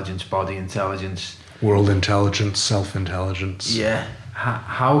intelligence, body intelligence, world intelligence, self-intelligence. Yeah.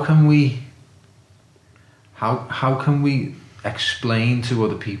 How can we explain to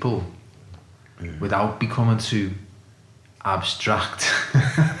other people without becoming too abstract?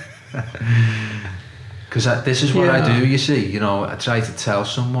 Because this is what I do, you see. You know, I try to tell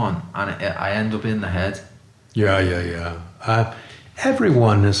someone and I end up in the head. Yeah.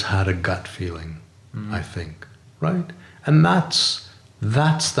 Everyone has had a gut feeling, I think, right? And that's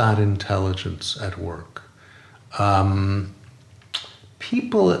that intelligence at work.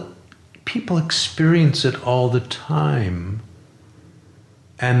 People experience it all the time,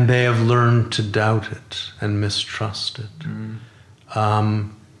 and they have learned to doubt it and mistrust it.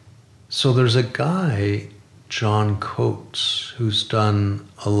 So there's a guy, John Coates, who's done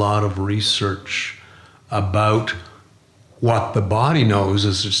a lot of research about what the body knows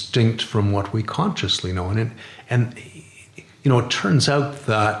is distinct from what we consciously know. And you know, it turns out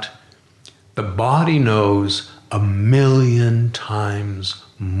that the body knows 1,000,000 times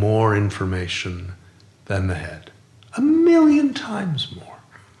more information than the head. 1,000,000 times more.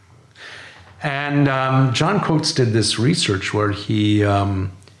 And John Coates did this research where he'd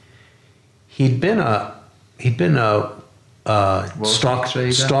been a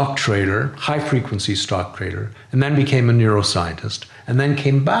stock trader, high frequency stock trader, and then became a neuroscientist, and then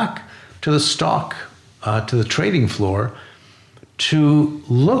came back to the trading floor to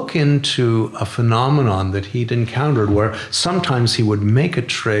look into a phenomenon that he'd encountered where sometimes he would make a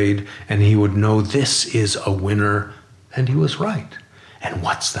trade and he would know this is a winner, and he was right. And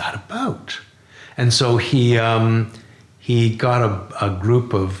what's that about? And so he got a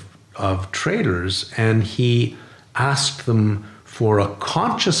group of traders, and he asked them for a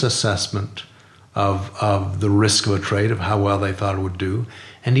conscious assessment of the risk of a trade, of how well they thought it would do.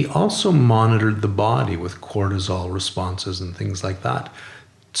 And he also monitored the body with cortisol responses and things like that.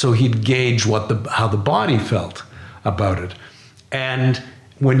 So he'd gauge how the body felt about it. And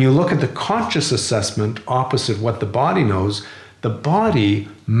when you look at the conscious assessment opposite what the body knows, the body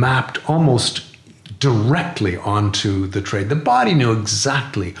mapped almost directly onto the trade. The body knew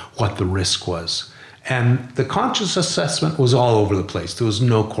exactly what the risk was. And the conscious assessment was all over the place. There was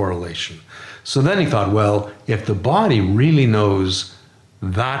no correlation. So then he thought, well, if the body really knows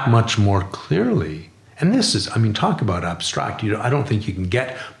that much more clearly, and this is, talk about abstract. I don't think you can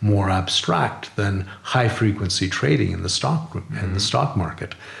get more abstract than high frequency trading in the stock in the stock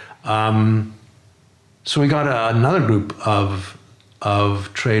market. So we got another group of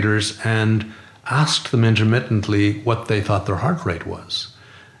traders and asked them intermittently what they thought their heart rate was.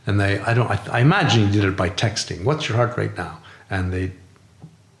 And I imagine he did it by texting. What's your heart rate now? And they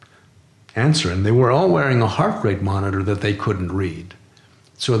answer, and they were all wearing a heart rate monitor that they couldn't read.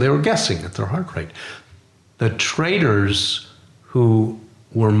 So they were guessing at their heart rate. The traders who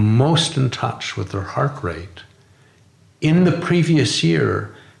were most in touch with their heart rate in the previous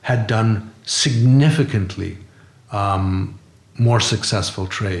year had done significantly more successful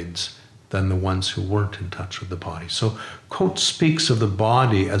trades than the ones who weren't in touch with the body. So Coates speaks of the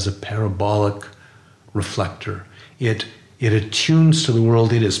body as a parabolic reflector. It attunes to the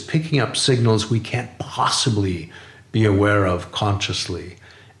world. It is picking up signals we can't possibly be aware of consciously.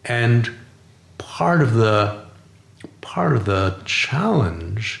 And part of the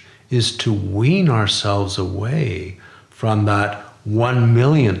challenge is to wean ourselves away from that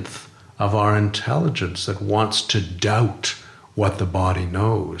 1/1,000,000th of our intelligence that wants to doubt what the body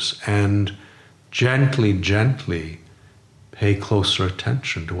knows, and gently pay closer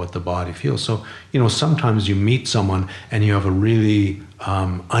attention to what the body feels. So, sometimes you meet someone and you have a really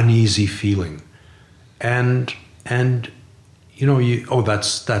uneasy feeling, and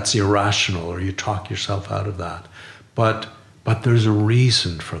that's irrational, or you talk yourself out of that. But there's a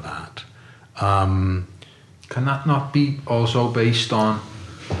reason for that. Can that not be also based on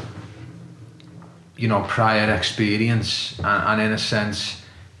prior experience, and in a sense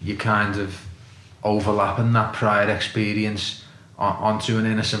you kind of overlapping that prior experience onto an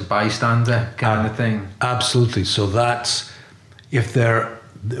innocent bystander kind of thing? Absolutely. So that's,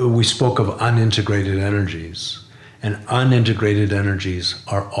 we spoke of unintegrated energies, and unintegrated energies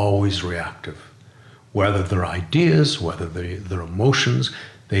are always reactive. Whether they're ideas, whether they're emotions,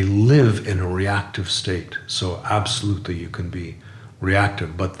 they live in a reactive state. So absolutely you can be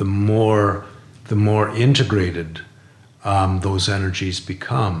reactive, but the more integrated those energies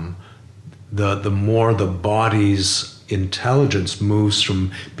become, the more the body's intelligence moves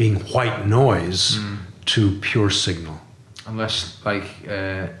from being white noise to pure signal. Unless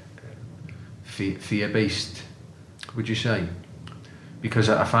fear-based, would you say? Because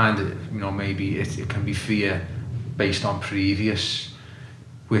I find it, maybe it can be fear based on previous,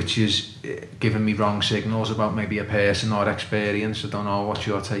 which is giving me wrong signals about maybe a person or experience. I don't know, what's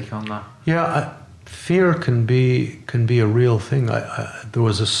your take on that? Yeah, fear can be a real thing. There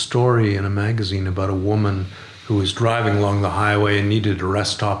was a story in a magazine about a woman who was driving along the highway and needed a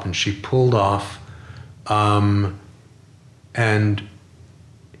rest stop, and she pulled off and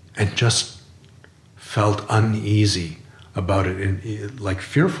just felt uneasy about it, like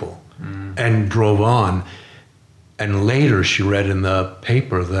fearful, and drove on. And later she read in the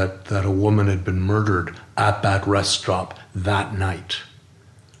paper that a woman had been murdered at that rest stop that night.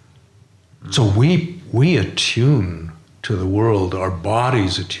 So we attune to the world, our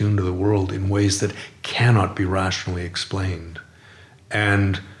bodies attune to the world in ways that cannot be rationally explained.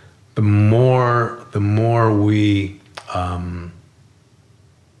 And the more we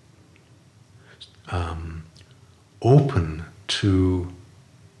open to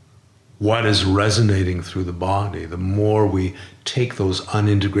what is resonating through the body, the more we take those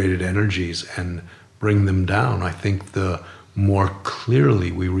unintegrated energies and bring them down, I think the more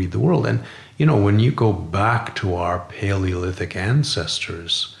clearly we read the world. And, when you go back to our Paleolithic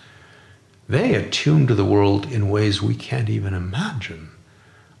ancestors, they attune to the world in ways we can't even imagine.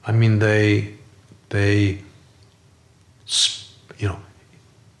 I mean, they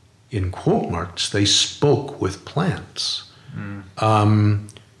in quote marks, they spoke with plants.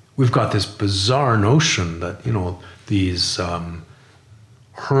 We've got this bizarre notion that, these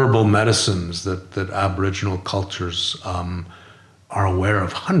herbal medicines that Aboriginal cultures are aware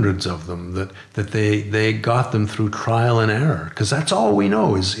of, hundreds of them, that they got them through trial and error, because that's all we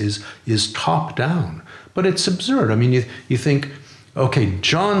know is top down. But it's absurd. I mean, you think, okay,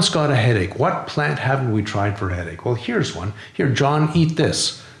 John's got a headache. What plant haven't we tried for a headache? Well, here's one. Here, John, eat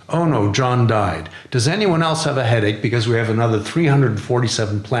this. Oh no, John died. Does anyone else have a headache? Because we have another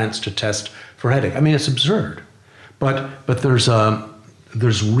 347 plants to test for headache. I mean, it's absurd. But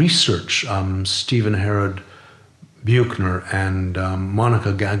there's research. Stephen Herod Buchner and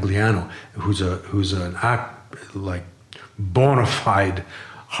Monica Gagliano, who's an bona fide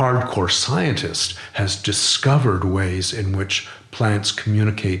hardcore scientist, has discovered ways in which plants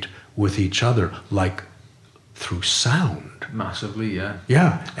communicate with each other, like through sound. Massively, yeah.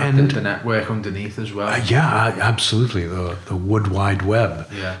 Yeah, and the network underneath as well. Yeah, absolutely. The Wood Wide Web.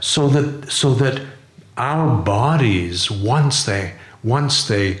 Yeah. So that our bodies, once they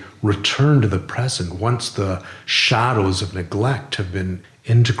return to the present, once the shadows of neglect have been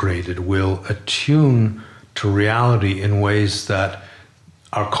integrated, will attune to reality in ways that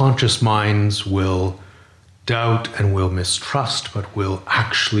our conscious minds will doubt and will mistrust, but will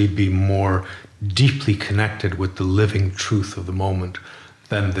actually be more deeply connected with the living truth of the moment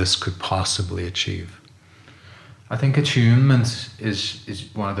than this could possibly achieve. I think attunement is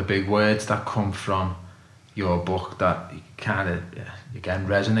one of the big words that come from your book that kind of, again,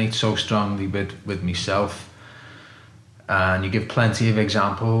 resonates so strongly with myself. And you give plenty of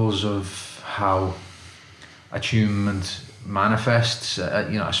examples of how attunement manifests,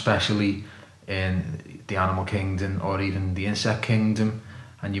 especially in the animal kingdom or even the insect kingdom.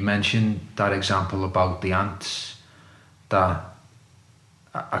 And you mentioned that example about the ants that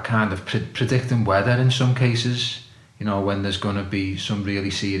are kind of predicting weather in some cases. When there's going to be some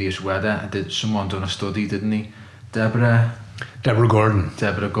really serious weather. Someone done a study, didn't he? Deborah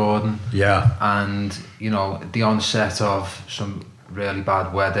Gordon. Yeah. And the onset of some really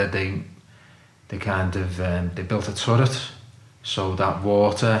bad weather, they kind of they built a turret so that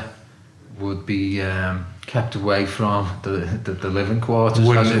water would be kept away from the living quarters.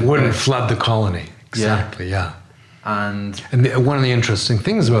 Wouldn't flood the colony. Exactly, yeah. And one of the interesting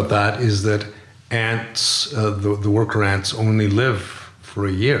things about that is that ants, the worker ants, only live for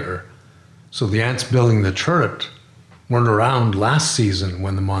a year. So the ants building the turret weren't around last season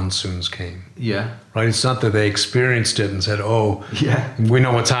when the monsoons came. Yeah. Right? It's not that they experienced it and said, oh, yeah, we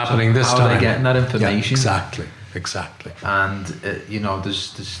know what's happening this time. How are they getting that information? Yeah, exactly. And,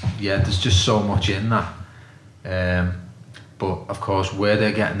 there's just so much in that. But, of course, where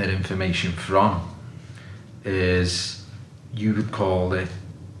they're getting their information from is, you would call it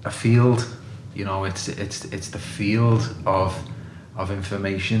a field. It's the field of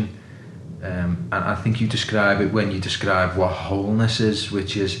information. And I think you describe it when you describe what wholeness is,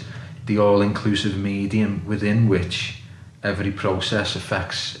 which is the all-inclusive medium within which every process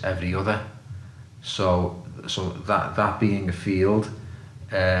affects every other. So that being a field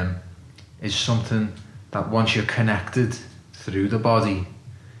is something that once you're connected through the body,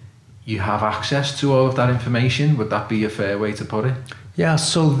 you have access to all of that information. Would that be a fair way to put it? Yeah,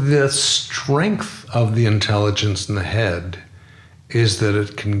 so the strength of the intelligence in the head is that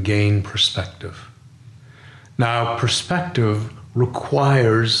it can gain perspective. Now, perspective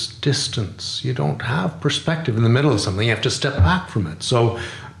requires distance. You don't have perspective in the middle of something. You have to step back from it. So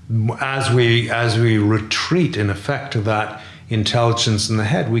as we retreat, in effect, to that intelligence in the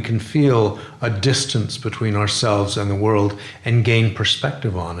head, we can feel a distance between ourselves and the world and gain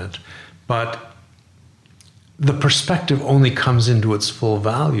perspective on it. But the perspective only comes into its full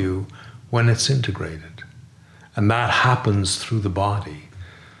value when it's integrated. And that happens through the body.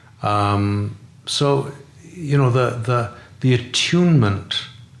 So, the attunement,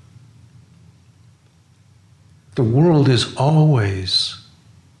 the world is always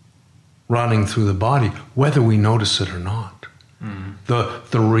running through the body, whether we notice it or not. Mm.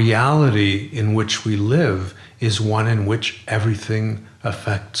 The reality in which we live is one in which everything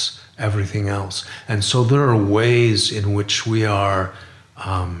affects everything else. And so there are ways in which we are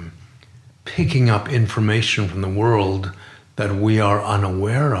picking up information from the world that we are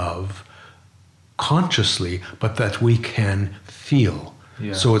unaware of consciously, but that we can feel.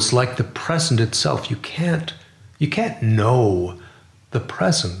 Yeah. So it's like the present itself. You can't know the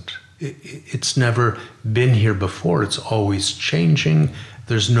present. It's never been here before. It's always changing.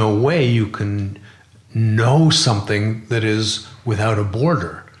 There's no way you can know something that is without a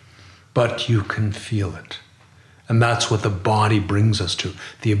border, but you can feel it. And that's what the body brings us to,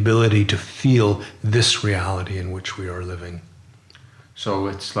 the ability to feel this reality in which we are living. So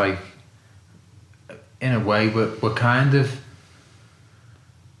it's like, in a way, we're kind of,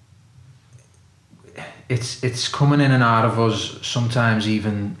 it's coming in and out of us sometimes,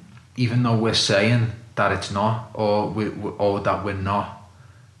 even though we're saying that it's not, or that we're not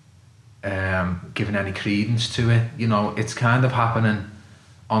giving any credence to it. You know, it's kind of happening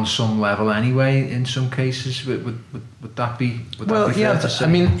on some level anyway, in some cases. Would that be fair to say? I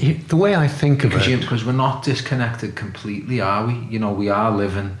mean, the way I think of it... Because we're not disconnected completely, are we? You know, we are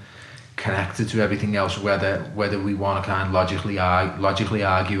living connected to everything else, whether we want to kind of logically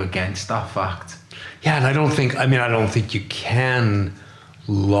argue against that fact. Yeah, and I don't think you can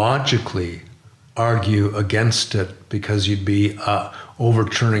logically argue against it, because you'd be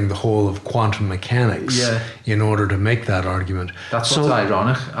overturning the whole of quantum mechanics in order to make that argument. That's what's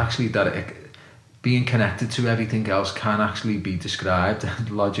ironic, actually, that being connected to everything else can actually be described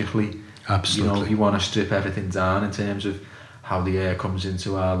logically. Absolutely. You know, if you want to strip everything down in terms of how the air comes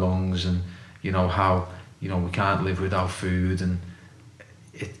into our lungs, and you know how, you know, we can't live without food, and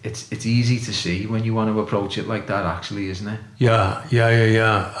it's easy to see when you want to approach it like that, actually, isn't it? Yeah.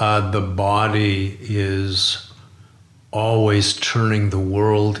 The body is always turning the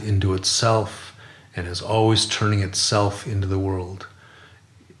world into itself, and is always turning itself into the world.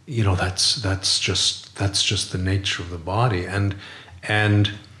 You know, that's just the nature of the body, and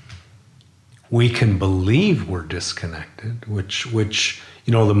we can believe we're disconnected, which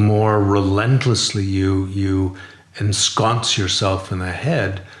you know, the more relentlessly you ensconce yourself in the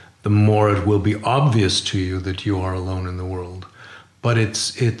head, the more it will be obvious to you that you are alone in the world. But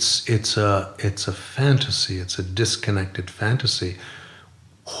it's a fantasy. It's a disconnected fantasy.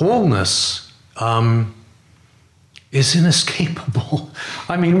 Wholeness is inescapable.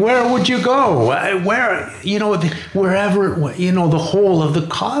 I mean, where would you go? Wherever, you know, the whole of the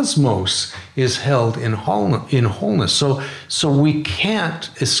cosmos is held in wholeness. So we can't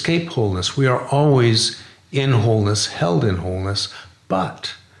escape wholeness. We are always in wholeness, held in wholeness,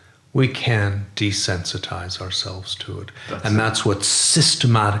 but we can desensitize ourselves to it. That's what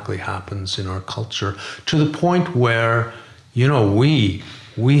systematically happens in our culture, to the point where, you know, we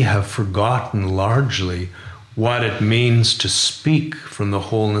have forgotten largely what it means to speak from the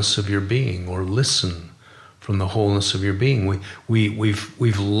wholeness of your being, or listen from the wholeness of your being.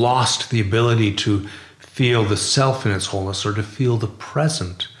 We've lost the ability to feel the self in its wholeness, or to feel the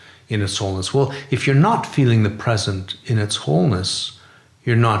present in its wholeness. Well, if you're not feeling the present in its wholeness,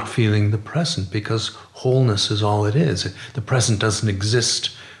 you're not feeling the present, because wholeness is all it is. The present doesn't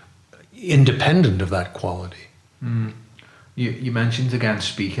exist independent of that quality. You mentioned again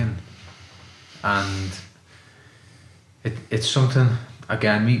speaking, and it's something,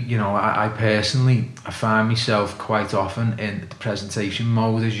 again, I personally, I find myself quite often in the presentation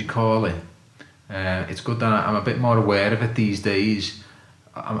mode, as you call it. It's good that I'm a bit more aware of it these days,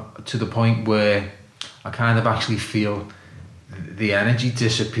 to the point where I kind of actually feel the energy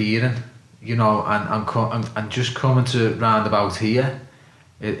disappearing, you know, and just coming to roundabout here.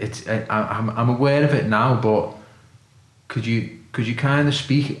 I'm aware of it now, but could you kind of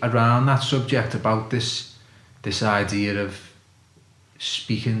speak around that subject, about this idea of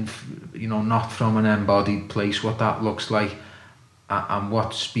speaking, you know, not from an embodied place, what that looks like, and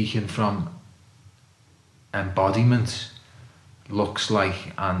what speaking from embodiment looks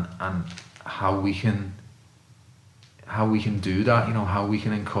like, and how we can do that, you know, how we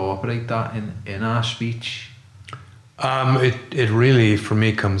can incorporate that in our speech? It really, for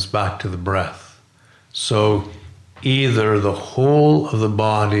me, comes back to the breath. So either the whole of the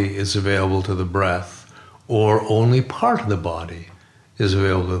body is available to the breath, or only part of the body is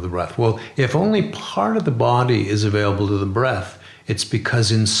available to the breath. Well, if only part of the body is available to the breath, it's because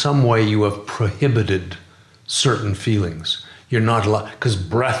in some way you have prohibited certain feelings. You're not allowed, because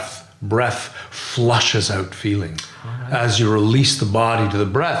breath flushes out feeling. Right. As you release the body to the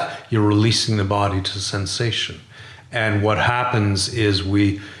breath, you're releasing the body to sensation. And what happens is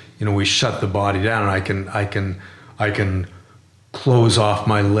we shut the body down. I can close off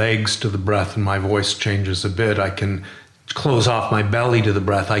my legs to the breath and my voice changes a bit. I can close off my belly to the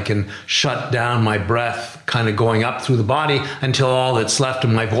breath. I can shut down my breath, kind of going up through the body, until all that's left of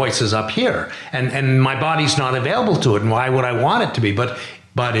my voice is up here. And my body's not available to it. And why would I want it to be? But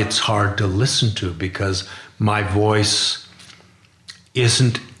it's hard to listen to, because my voice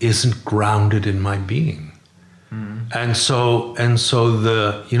isn't grounded in my being. And so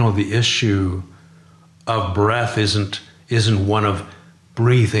the issue of breath isn't one of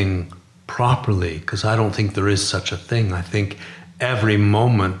breathing properly, because I don't think there is such a thing. I think every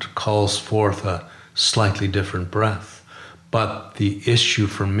moment calls forth a slightly different breath. But the issue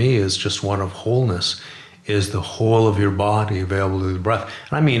for me is just one of wholeness, is the whole of your body available to the breath.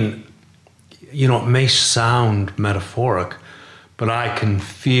 And I mean, you know, it may sound metaphoric, but I can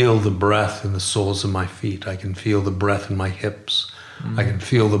feel the breath in the soles of my feet. I can feel the breath in my hips. I can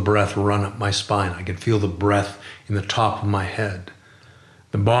feel the breath run up my spine. I can feel the breath in the top of my head.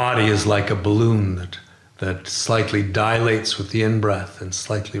 The body is like a balloon that slightly dilates with the in-breath and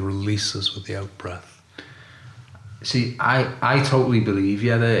slightly releases with the out-breath. See, I totally believe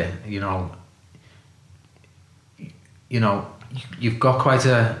you there. You know, you've got quite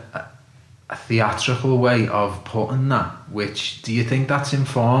a theatrical way of putting that, which, do you think that's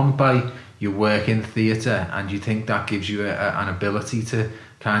informed by your work in theatre, and do you think that gives you an ability to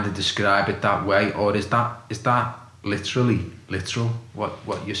kind of describe it that way, or is that literal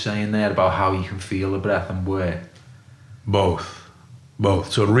what you're saying there about how you can feel the breath and where? Both.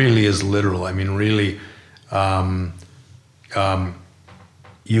 So it really is literal. I mean, really,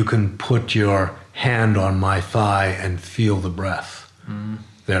 you can put your hand on my thigh and feel the breath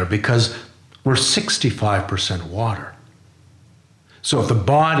there, because we're 65% water. So if the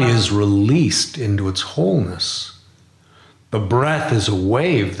body is released into its wholeness, the breath is a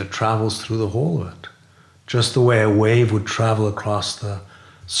wave that travels through the whole of it, just the way a wave would travel across the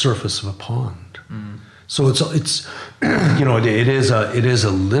surface of a pond. So it's you know, it is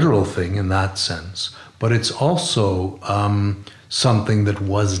a literal thing in that sense, but it's also something that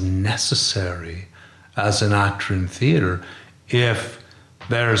was necessary as an actor in theater. If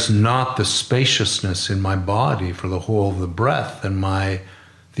there's not the spaciousness in my body for the whole of the breath, then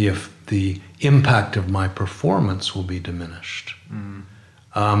the impact of my performance will be diminished.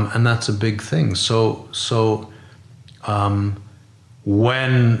 And that's a big thing. So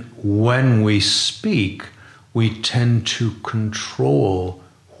when we speak, we tend to control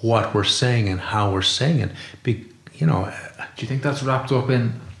what we're saying and how we're saying it. You know, do you think that's wrapped up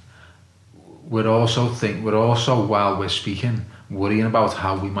in we're also while we're speaking worrying about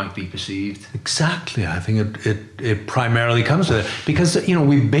how we might be perceived? Exactly. I think it primarily comes to that, because, you know,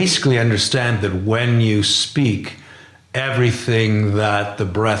 we basically understand that when you speak, everything that the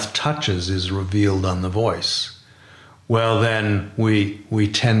breath touches is revealed on the voice. Well, then we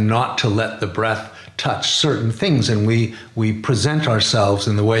tend not to let the breath touch certain things, and we present ourselves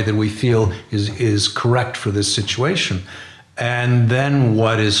in the way that we feel is correct for this situation. And then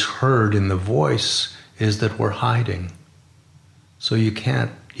what is heard in the voice is that we're hiding. So you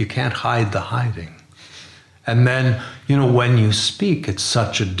can't hide the hiding. And then, you know, when you speak, it's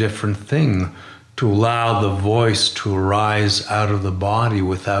such a different thing to allow the voice to arise out of the body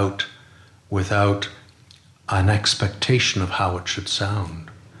without an expectation of how it should sound.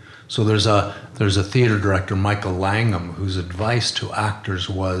 So there's a theater director, Michael Langham, whose advice to actors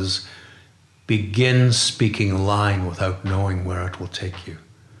was, begin speaking a line without knowing where it will take you.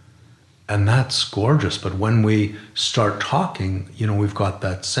 And that's gorgeous. But when we start talking, you know, we've got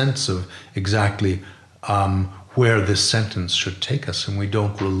that sense of exactly where this sentence should take us, and we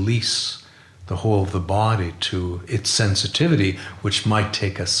don't release the whole of the body to its sensitivity, which might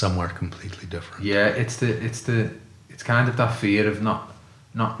take us somewhere completely different. Yeah, it's kind of that fear of not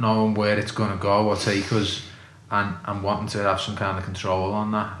knowing where it's going to go or take us, and wanting to have some kind of control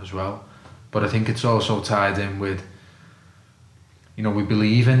on that as well. But I think it's also tied in with, you know, we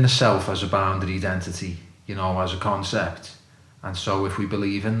believe in the self as a boundaried entity, you know, as a concept. And so if we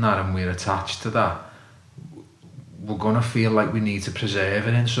believe in that and we're attached to that, we're going to feel like we need to preserve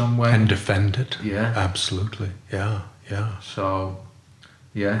it in some way. And defend it. Yeah. Absolutely. Yeah. So,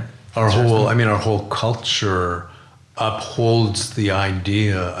 yeah. Our whole culture upholds the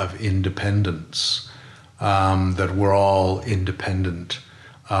idea of independence, that we're all independent,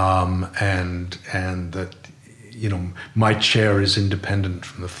 and that, you know, my chair is independent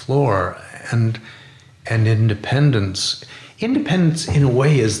from the floor, and independence in a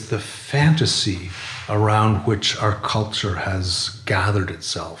way is the fantasy around which our culture has gathered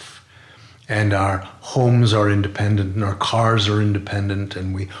itself. And our homes are independent, and our cars are independent,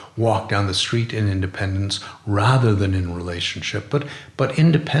 and we walk down the street in independence rather than in relationship. But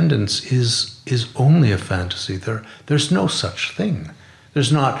independence is only a fantasy. There's no such thing.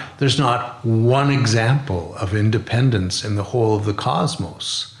 There's not one example of independence in the whole of the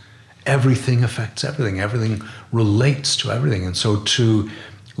cosmos. Everything affects everything. Everything relates to everything. And so to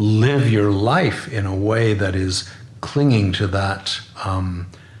live your life in a way that is clinging to that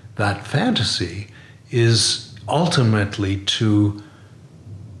fantasy is ultimately to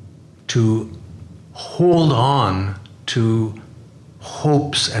hold on to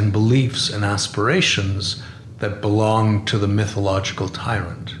hopes and beliefs and aspirations that belong to the mythological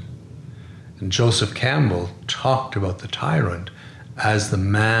tyrant. And Joseph Campbell talked about the tyrant as the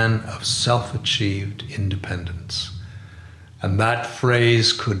man of self-achieved independence. And that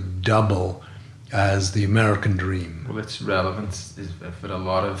phrase could double as the American dream. Well, it's relevant for a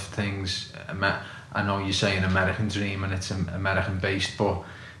lot of things. I know you're saying American dream and it's American based, but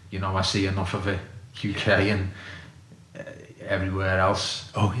you know, I see enough of it UK and everywhere else.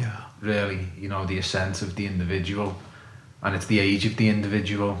 Oh yeah. Really, you know, the ascent of the individual, and it's the age of the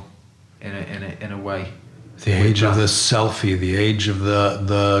individual in a way. The age of the selfie, the age of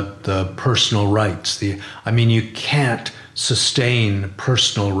the personal rights. You can't sustain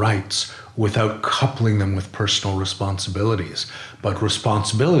personal rights without coupling them with personal responsibilities. But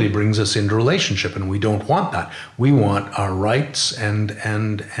responsibility brings us into relationship, and we don't want that. We want our rights, and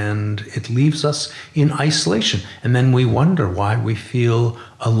it leaves us in isolation. And then we wonder why we feel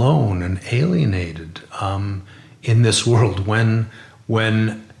alone and alienated in this world when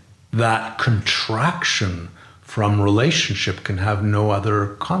that contraction from relationship can have no other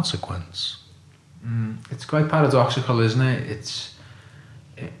consequence. It's quite paradoxical, isn't it? It's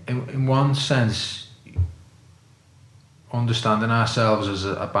in one sense, understanding ourselves as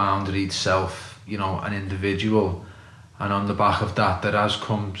a boundaried self, you know, an individual, and on the back of that there has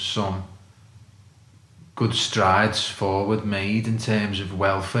come some good strides forward made in terms of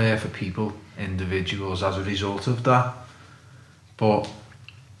welfare for people, individuals, as a result of that. But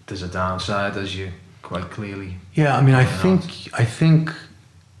there's a downside, as you quite clearly. Yeah, I think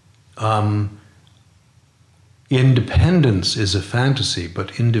independence is a fantasy,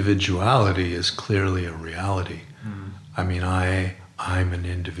 but individuality is clearly a reality. I'm an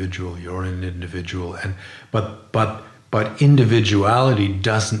individual, you're an individual, but individuality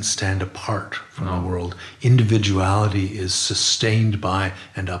doesn't stand apart from the world. Individuality is sustained by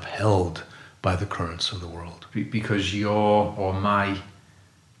and upheld by the currents of the world. Because your or my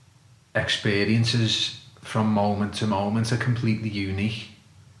experiences from moment to moment are completely unique.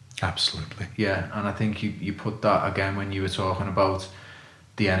 Absolutely. Yeah, and I think you put that again when you were talking about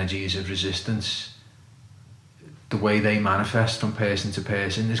the energies of resistance. The way they manifest from person to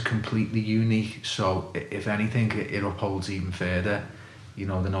person is completely unique. So if anything, it upholds even further, you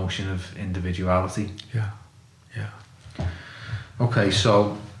know, the notion of individuality. Yeah. Okay,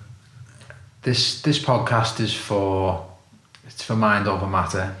 so this podcast is for mind over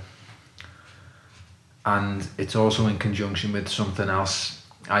matter, and it's also in conjunction with something else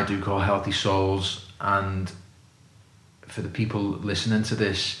I do call Healthy Souls. And for the people listening to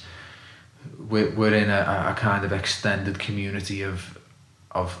this, we're in a kind of extended community of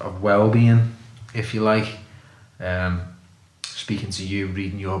well-being, if you like. Speaking to you,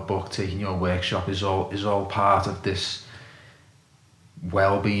 reading your book, taking your workshop is all part of this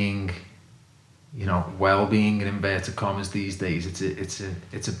well-being. You know, well-being in inverted commas these days.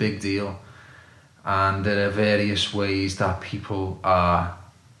 It's a big deal, and there are various ways that people are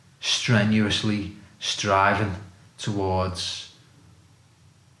strenuously striving towards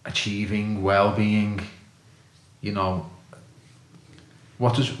achieving well-being. You know,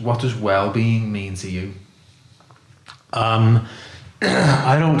 what does well-being mean to you?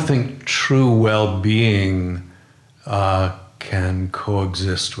 I don't think true well-being can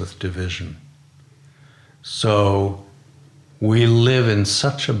coexist with division. So we live in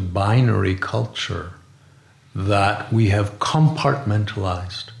such a binary culture that we have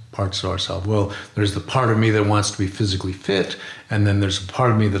compartmentalized parts of ourselves. Well, there's the part of me that wants to be physically fit, and then there's a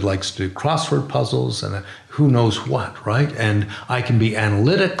part of me that likes to do crossword puzzles and who knows what, right? And I can be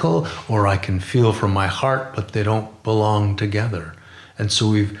analytical or I can feel from my heart, but they don't belong together. And so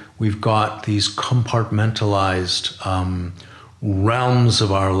we've got these compartmentalized realms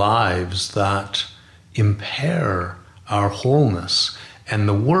of our lives that impair our wholeness. And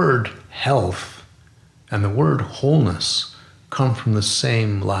the word health and the word wholeness come from the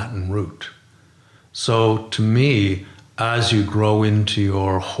same Latin root. So to me, as you grow into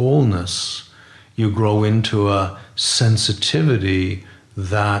your wholeness, you grow into a sensitivity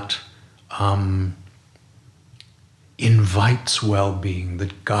that invites well-being,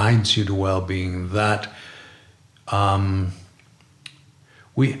 that guides you to well-being, that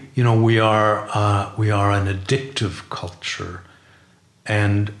we are an addictive culture,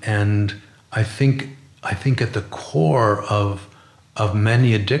 and I think at the core of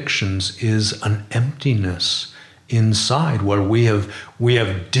many addictions is an emptiness inside, where we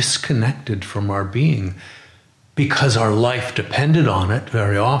have disconnected from our being because our life depended on it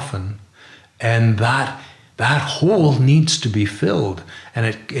very often, and that that hole needs to be filled,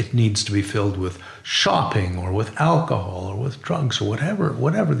 and it needs to be filled with shopping or with alcohol or with drugs or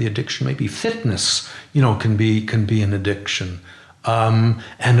whatever the addiction may be. Fitness, can be an addiction, and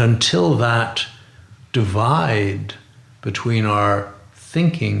until that divide between our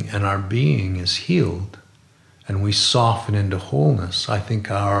thinking and our being is healed, and we soften into wholeness, I think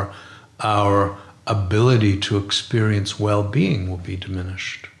our ability to experience well-being will be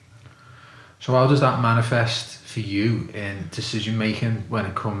diminished. So how does that manifest for you in decision making when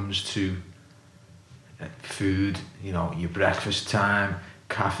it comes to food, your breakfast time,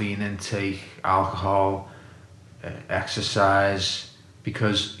 caffeine intake, alcohol, exercise?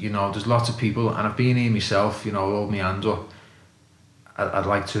 Because, there's lots of people, and I've been here myself, all my hand up. I'd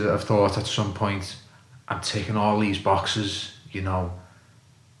like to have thought at some point, I'm taking all these boxes, I'm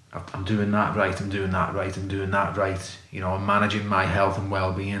doing that right, I'm doing that right, I'm doing that right. I'm managing my health and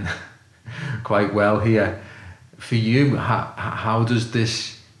well-being quite well here. For you, how does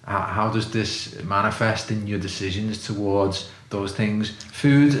this manifest in your decisions towards those things?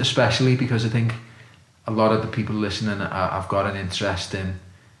 Food especially, because I think a lot of the people listening have got an interest in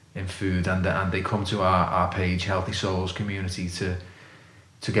food, and they come to our page, Healthy Souls Community, to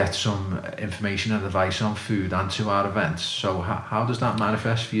get some information and advice on food, and to our events. So how does that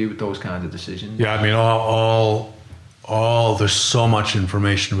manifest for you with those kind of decisions? Yeah, I mean, all there's so much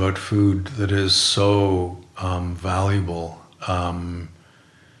information about food that is so valuable, and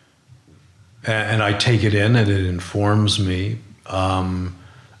I take it in and it informs me.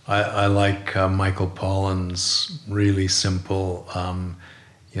 I like Michael Pollan's really simple,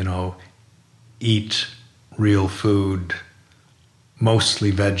 eat real food,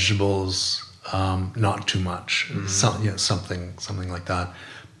 mostly vegetables, not too much, something like that.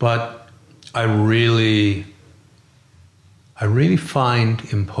 But I really find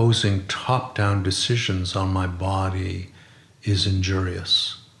imposing top-down decisions on my body is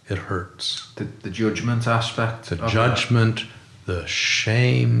injurious. It hurts. The judgment aspect. The judgment, the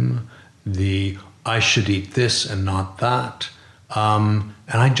shame, the I should eat this and not that, and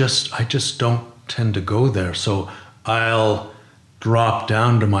I just don't tend to go there. So I'll drop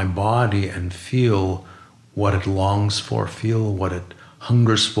down to my body and feel what it longs for, feel what it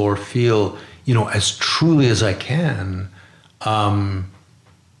hungers for, feel, as truly as I can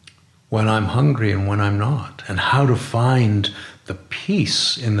when I'm hungry and when I'm not, and how to find the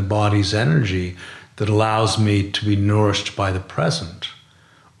peace in the body's energy that allows me to be nourished by the present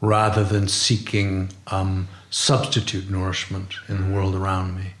rather than seeking substitute nourishment in the world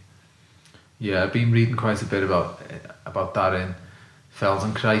around me. Yeah, I've been reading quite a bit about that in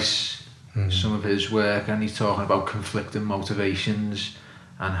Feldenkrais, some of his work, and he's talking about conflicting motivations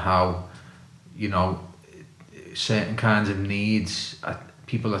and how, certain kinds of needs,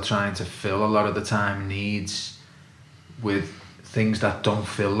 people are trying to fill a lot of the time needs with things that don't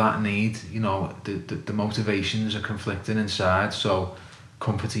fill that need. The motivations are conflicting inside. So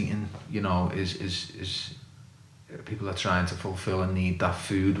comfort eating, is people are trying to fulfill a need that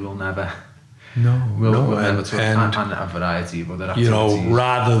food will never. Will never touch, and a variety of other activities.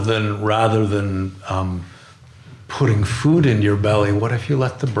 Rather than putting food in your belly, what if you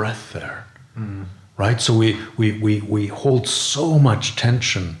let the breath there? Right? So we hold so much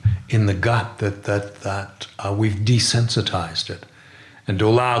tension in the gut that we've desensitized it. And to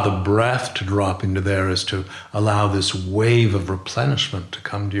allow the breath to drop into there is to allow this wave of replenishment to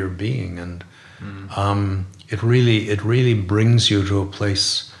come to your being. And it really brings you to a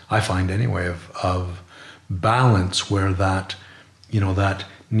place, I find anyway, of balance, where that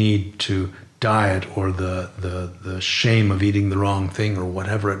need to diet or the shame of eating the wrong thing or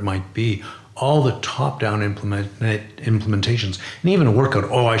whatever it might be, all the top-down implementations, and even a workout,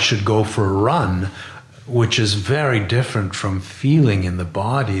 I should go for a run, which is very different from feeling in the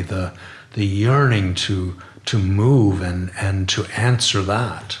body the yearning to move and to answer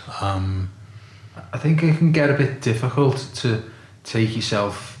that. I think it can get a bit difficult to take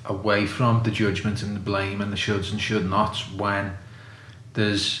yourself away from the judgment and the blame and the shoulds and should nots when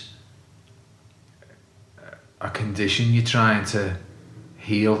there's a condition you're trying to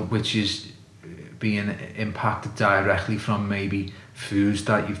heal, which is being impacted directly from maybe foods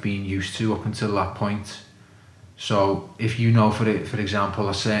that you've been used to up until that point. So if for example,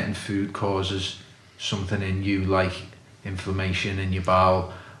 a certain food causes something in you, like inflammation in your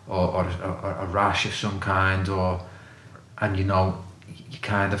bowel or a rash of some kind, and you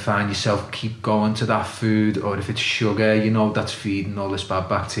kind of find yourself keep going to that food, or if it's sugar, that's feeding all this bad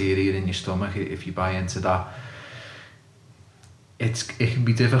bacteria in your stomach, if you buy into that, it can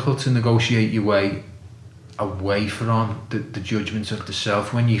be difficult to negotiate your way away from the judgments of the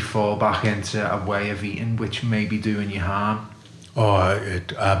self when you fall back into a way of eating which may be doing you harm? Oh,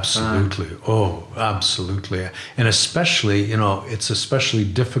 it absolutely. Absolutely. And especially, it's especially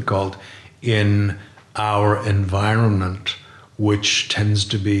difficult in our environment, which tends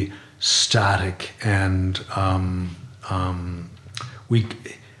to be static, and our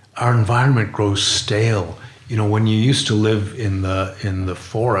environment grows stale. When you used to live in the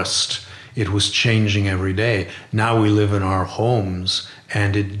forest, it was changing every day. Now we live in our homes,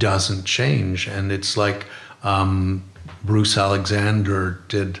 and it doesn't change. And it's like Bruce Alexander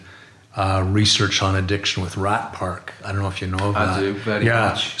did research on addiction with Rat Park. I don't know if you know of that. I do, very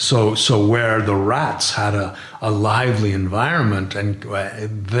much. So where the rats had a lively environment, and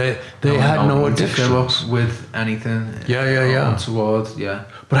they had no addiction. To fill up with anything. Yeah. Untoward, yeah.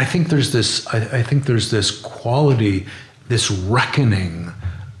 But I think there's this. I think there's this quality, this reckoning,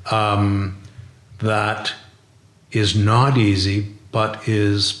 that is not easy, but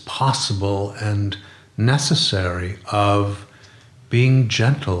is possible and necessary, of being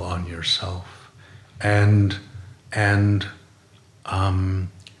gentle on yourself and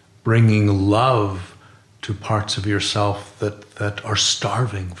bringing love to parts of yourself that are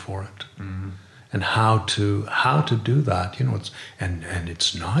starving for it. And how to do that,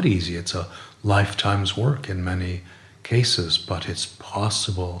 it's not easy. It's a lifetime's work in many cases, but it's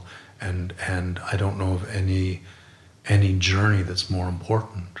possible, and I don't know of any journey that's more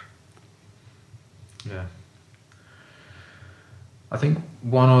important. Yeah. I think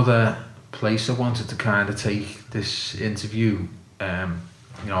one other place I wanted to kind of take this interview, I'm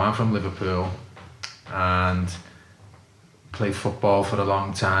from Liverpool and played football for a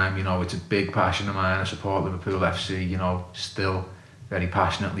long time. It's a big passion of mine. I support Liverpool FC, still very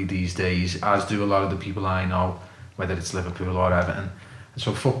passionately these days, as do a lot of the people I know, whether it's Liverpool or Everton. And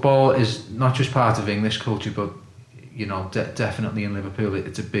so football is not just part of English culture, but definitely in Liverpool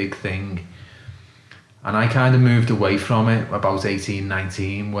it's a big thing. And I kind of moved away from it about 18,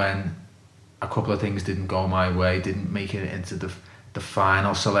 19 when a couple of things didn't go my way, didn't make it into the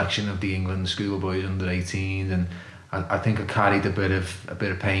final selection of the England schoolboys under 18, and I think I carried a bit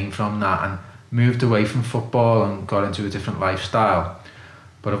of pain from that and moved away from football and got into a different lifestyle.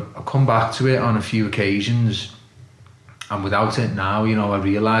 But I've come back to it on a few occasions, and without it now, I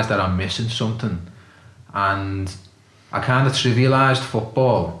realised that I'm missing something, and I kind of trivialised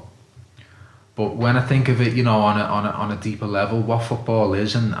football. But when I think of it, on a deeper level, what football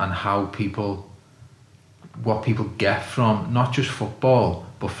is and what people get from not just football,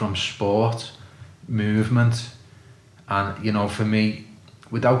 but from sport, movement, and for me,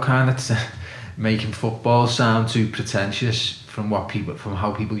 without kind of making football sound too pretentious from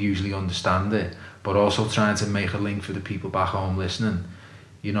how people usually understand it, but also trying to make a link for the people back home listening.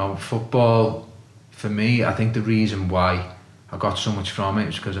 Football, for me, I think the reason why I got so much from it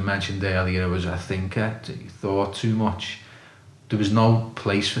was because I mentioned earlier I was a thinker, thought too much. There was no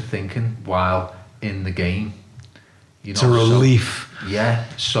place for thinking while in the game. It's a relief.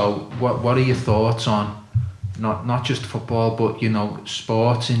 So what are your thoughts on not just football, but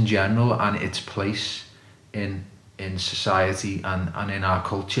sports in general and its place in society and in our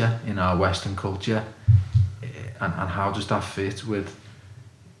culture, in our Western culture, and how does that fit with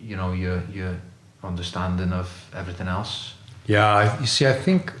your understanding of everything else? Yeah, you see, I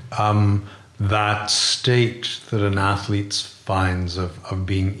think that state that an athlete finds of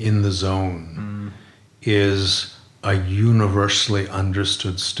being in the zone is a universally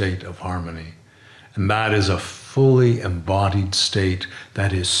understood state of harmony. And that is a fully embodied state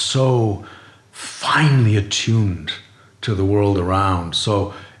that is so finely attuned to the world around.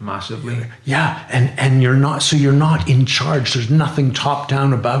 So massively. Yeah, and you're not in charge. There's nothing top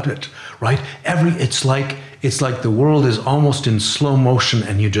down about it, right? It's like the world is almost in slow motion,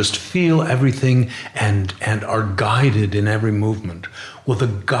 and you just feel everything and are guided in every movement. Well, the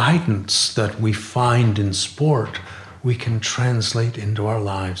guidance that we find in sport, we can translate into our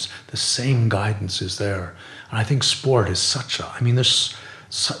lives. The same guidance is there. And I think sport is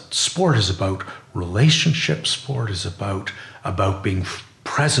sport is about relationships. Sport is about being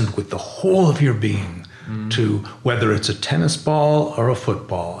present with the whole of your being, to whether it's a tennis ball or a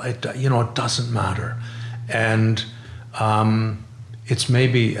football. It doesn't matter. And it's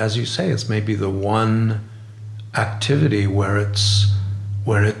maybe, as you say, it's maybe the one activity where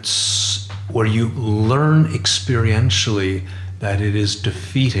you learn experientially that it is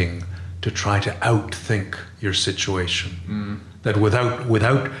defeating to try to outthink your situation. That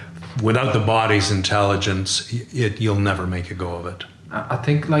without the body's intelligence, you'll never make a go of it. I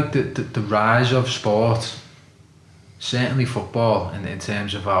think like the rise of sport, certainly football, in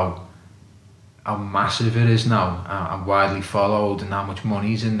terms of how how massive it is now, and widely followed, and how much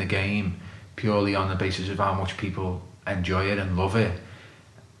money's in the game purely on the basis of how much people enjoy it and love it.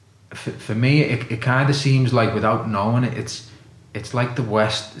 For me, it kind of seems like, without knowing it, it's like the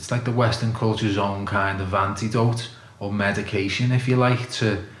Western culture's own kind of antidote or medication, if you like,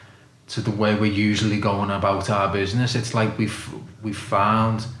 to the way we're usually going about our business. It's like we've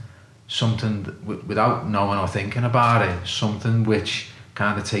found something, without knowing or thinking about it, something which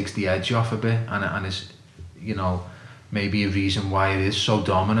kind of takes the edge off a bit, and is, you know, maybe a reason why it is so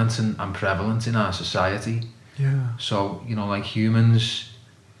dominant and prevalent in our society. Yeah. So, you know, like, humans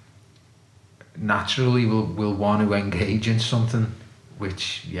naturally will want to engage in something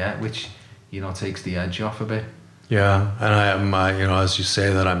which you know, takes the edge off a bit. Yeah, and you know, as you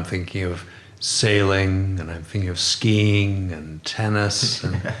say that, I'm thinking of sailing, and I'm thinking of skiing and tennis,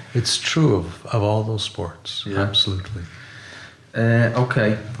 and it's true of all those sports. Yeah. Absolutely.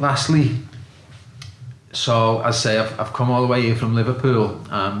 Okay, lastly, so as I say, I've come all the way here from Liverpool,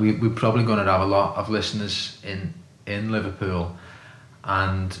 and we're probably going to have a lot of listeners in Liverpool,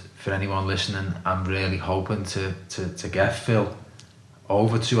 and for anyone listening, I'm really hoping to get Phil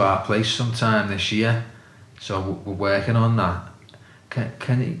over to our place sometime this year. So we're working on that.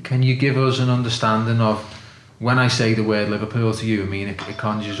 Can you give us an understanding of, when I say the word Liverpool to you, I mean, it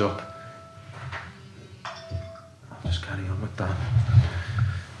conjures up. I'll just carry on with that.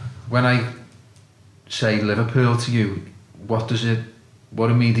 When I say Liverpool to you, what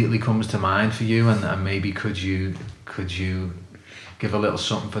immediately comes to mind for you? And maybe could you give a little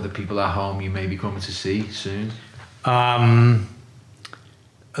something for the people at home you may be coming to see soon?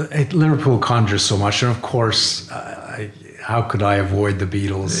 Liverpool conjures so much, and of course, how could I avoid the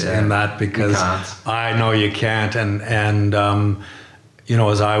Beatles in that? Because I know you can't, and you know,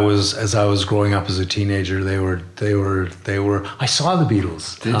 as I was growing up as a teenager, they were. I saw the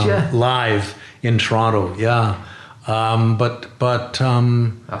Beatles. Did you? Live in Toronto? Yeah. But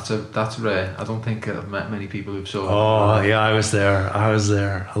that's rare. I don't think I've met many people who've saw it. Oh yeah, I was there.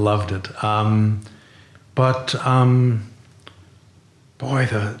 I loved it. Boy,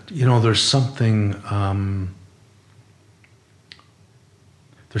 there's something.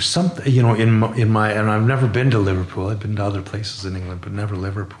 There's something, you know, in my, and I've never been to Liverpool. I've been to other places in England, but never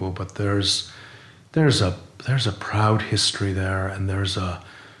Liverpool. But there's a proud history there, and there's a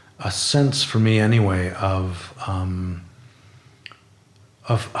sense, for me anyway, of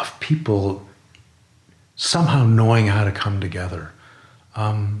people somehow knowing how to come together.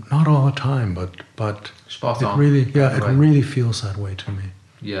 Not all the time, but spot it on. Really, yeah, it really feels that way to me.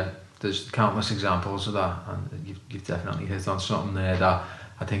 Yeah, there's countless examples of that, and you've definitely hit on something there that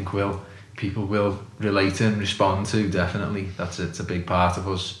I think people will relate and respond to. Definitely, it's a big part of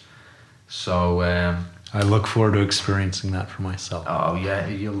us. So I look forward to experiencing that for myself. Oh yeah,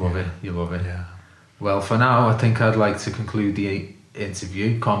 you'll love it. You'll love it. Yeah. Well, for now, I think I'd like to conclude the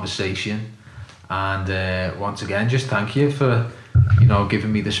conversation, and once again, just thank you for, you know,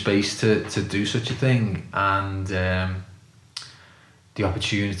 giving me the space to do such a thing, and the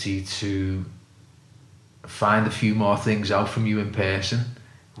opportunity to find a few more things out from you in person,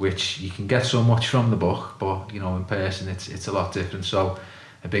 which you can get so much from the book, but, you know, in person it's a lot different. So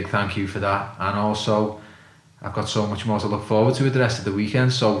a big thank you for that, and also I've got so much more to look forward to with the rest of the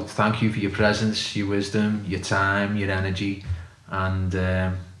weekend. So thank you for your presence, your wisdom, your time, your energy, and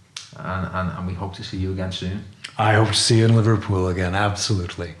we hope to see you again soon. I hope to see you in Liverpool again.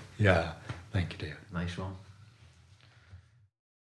 Absolutely. Yeah. Thank you, David. Nice one.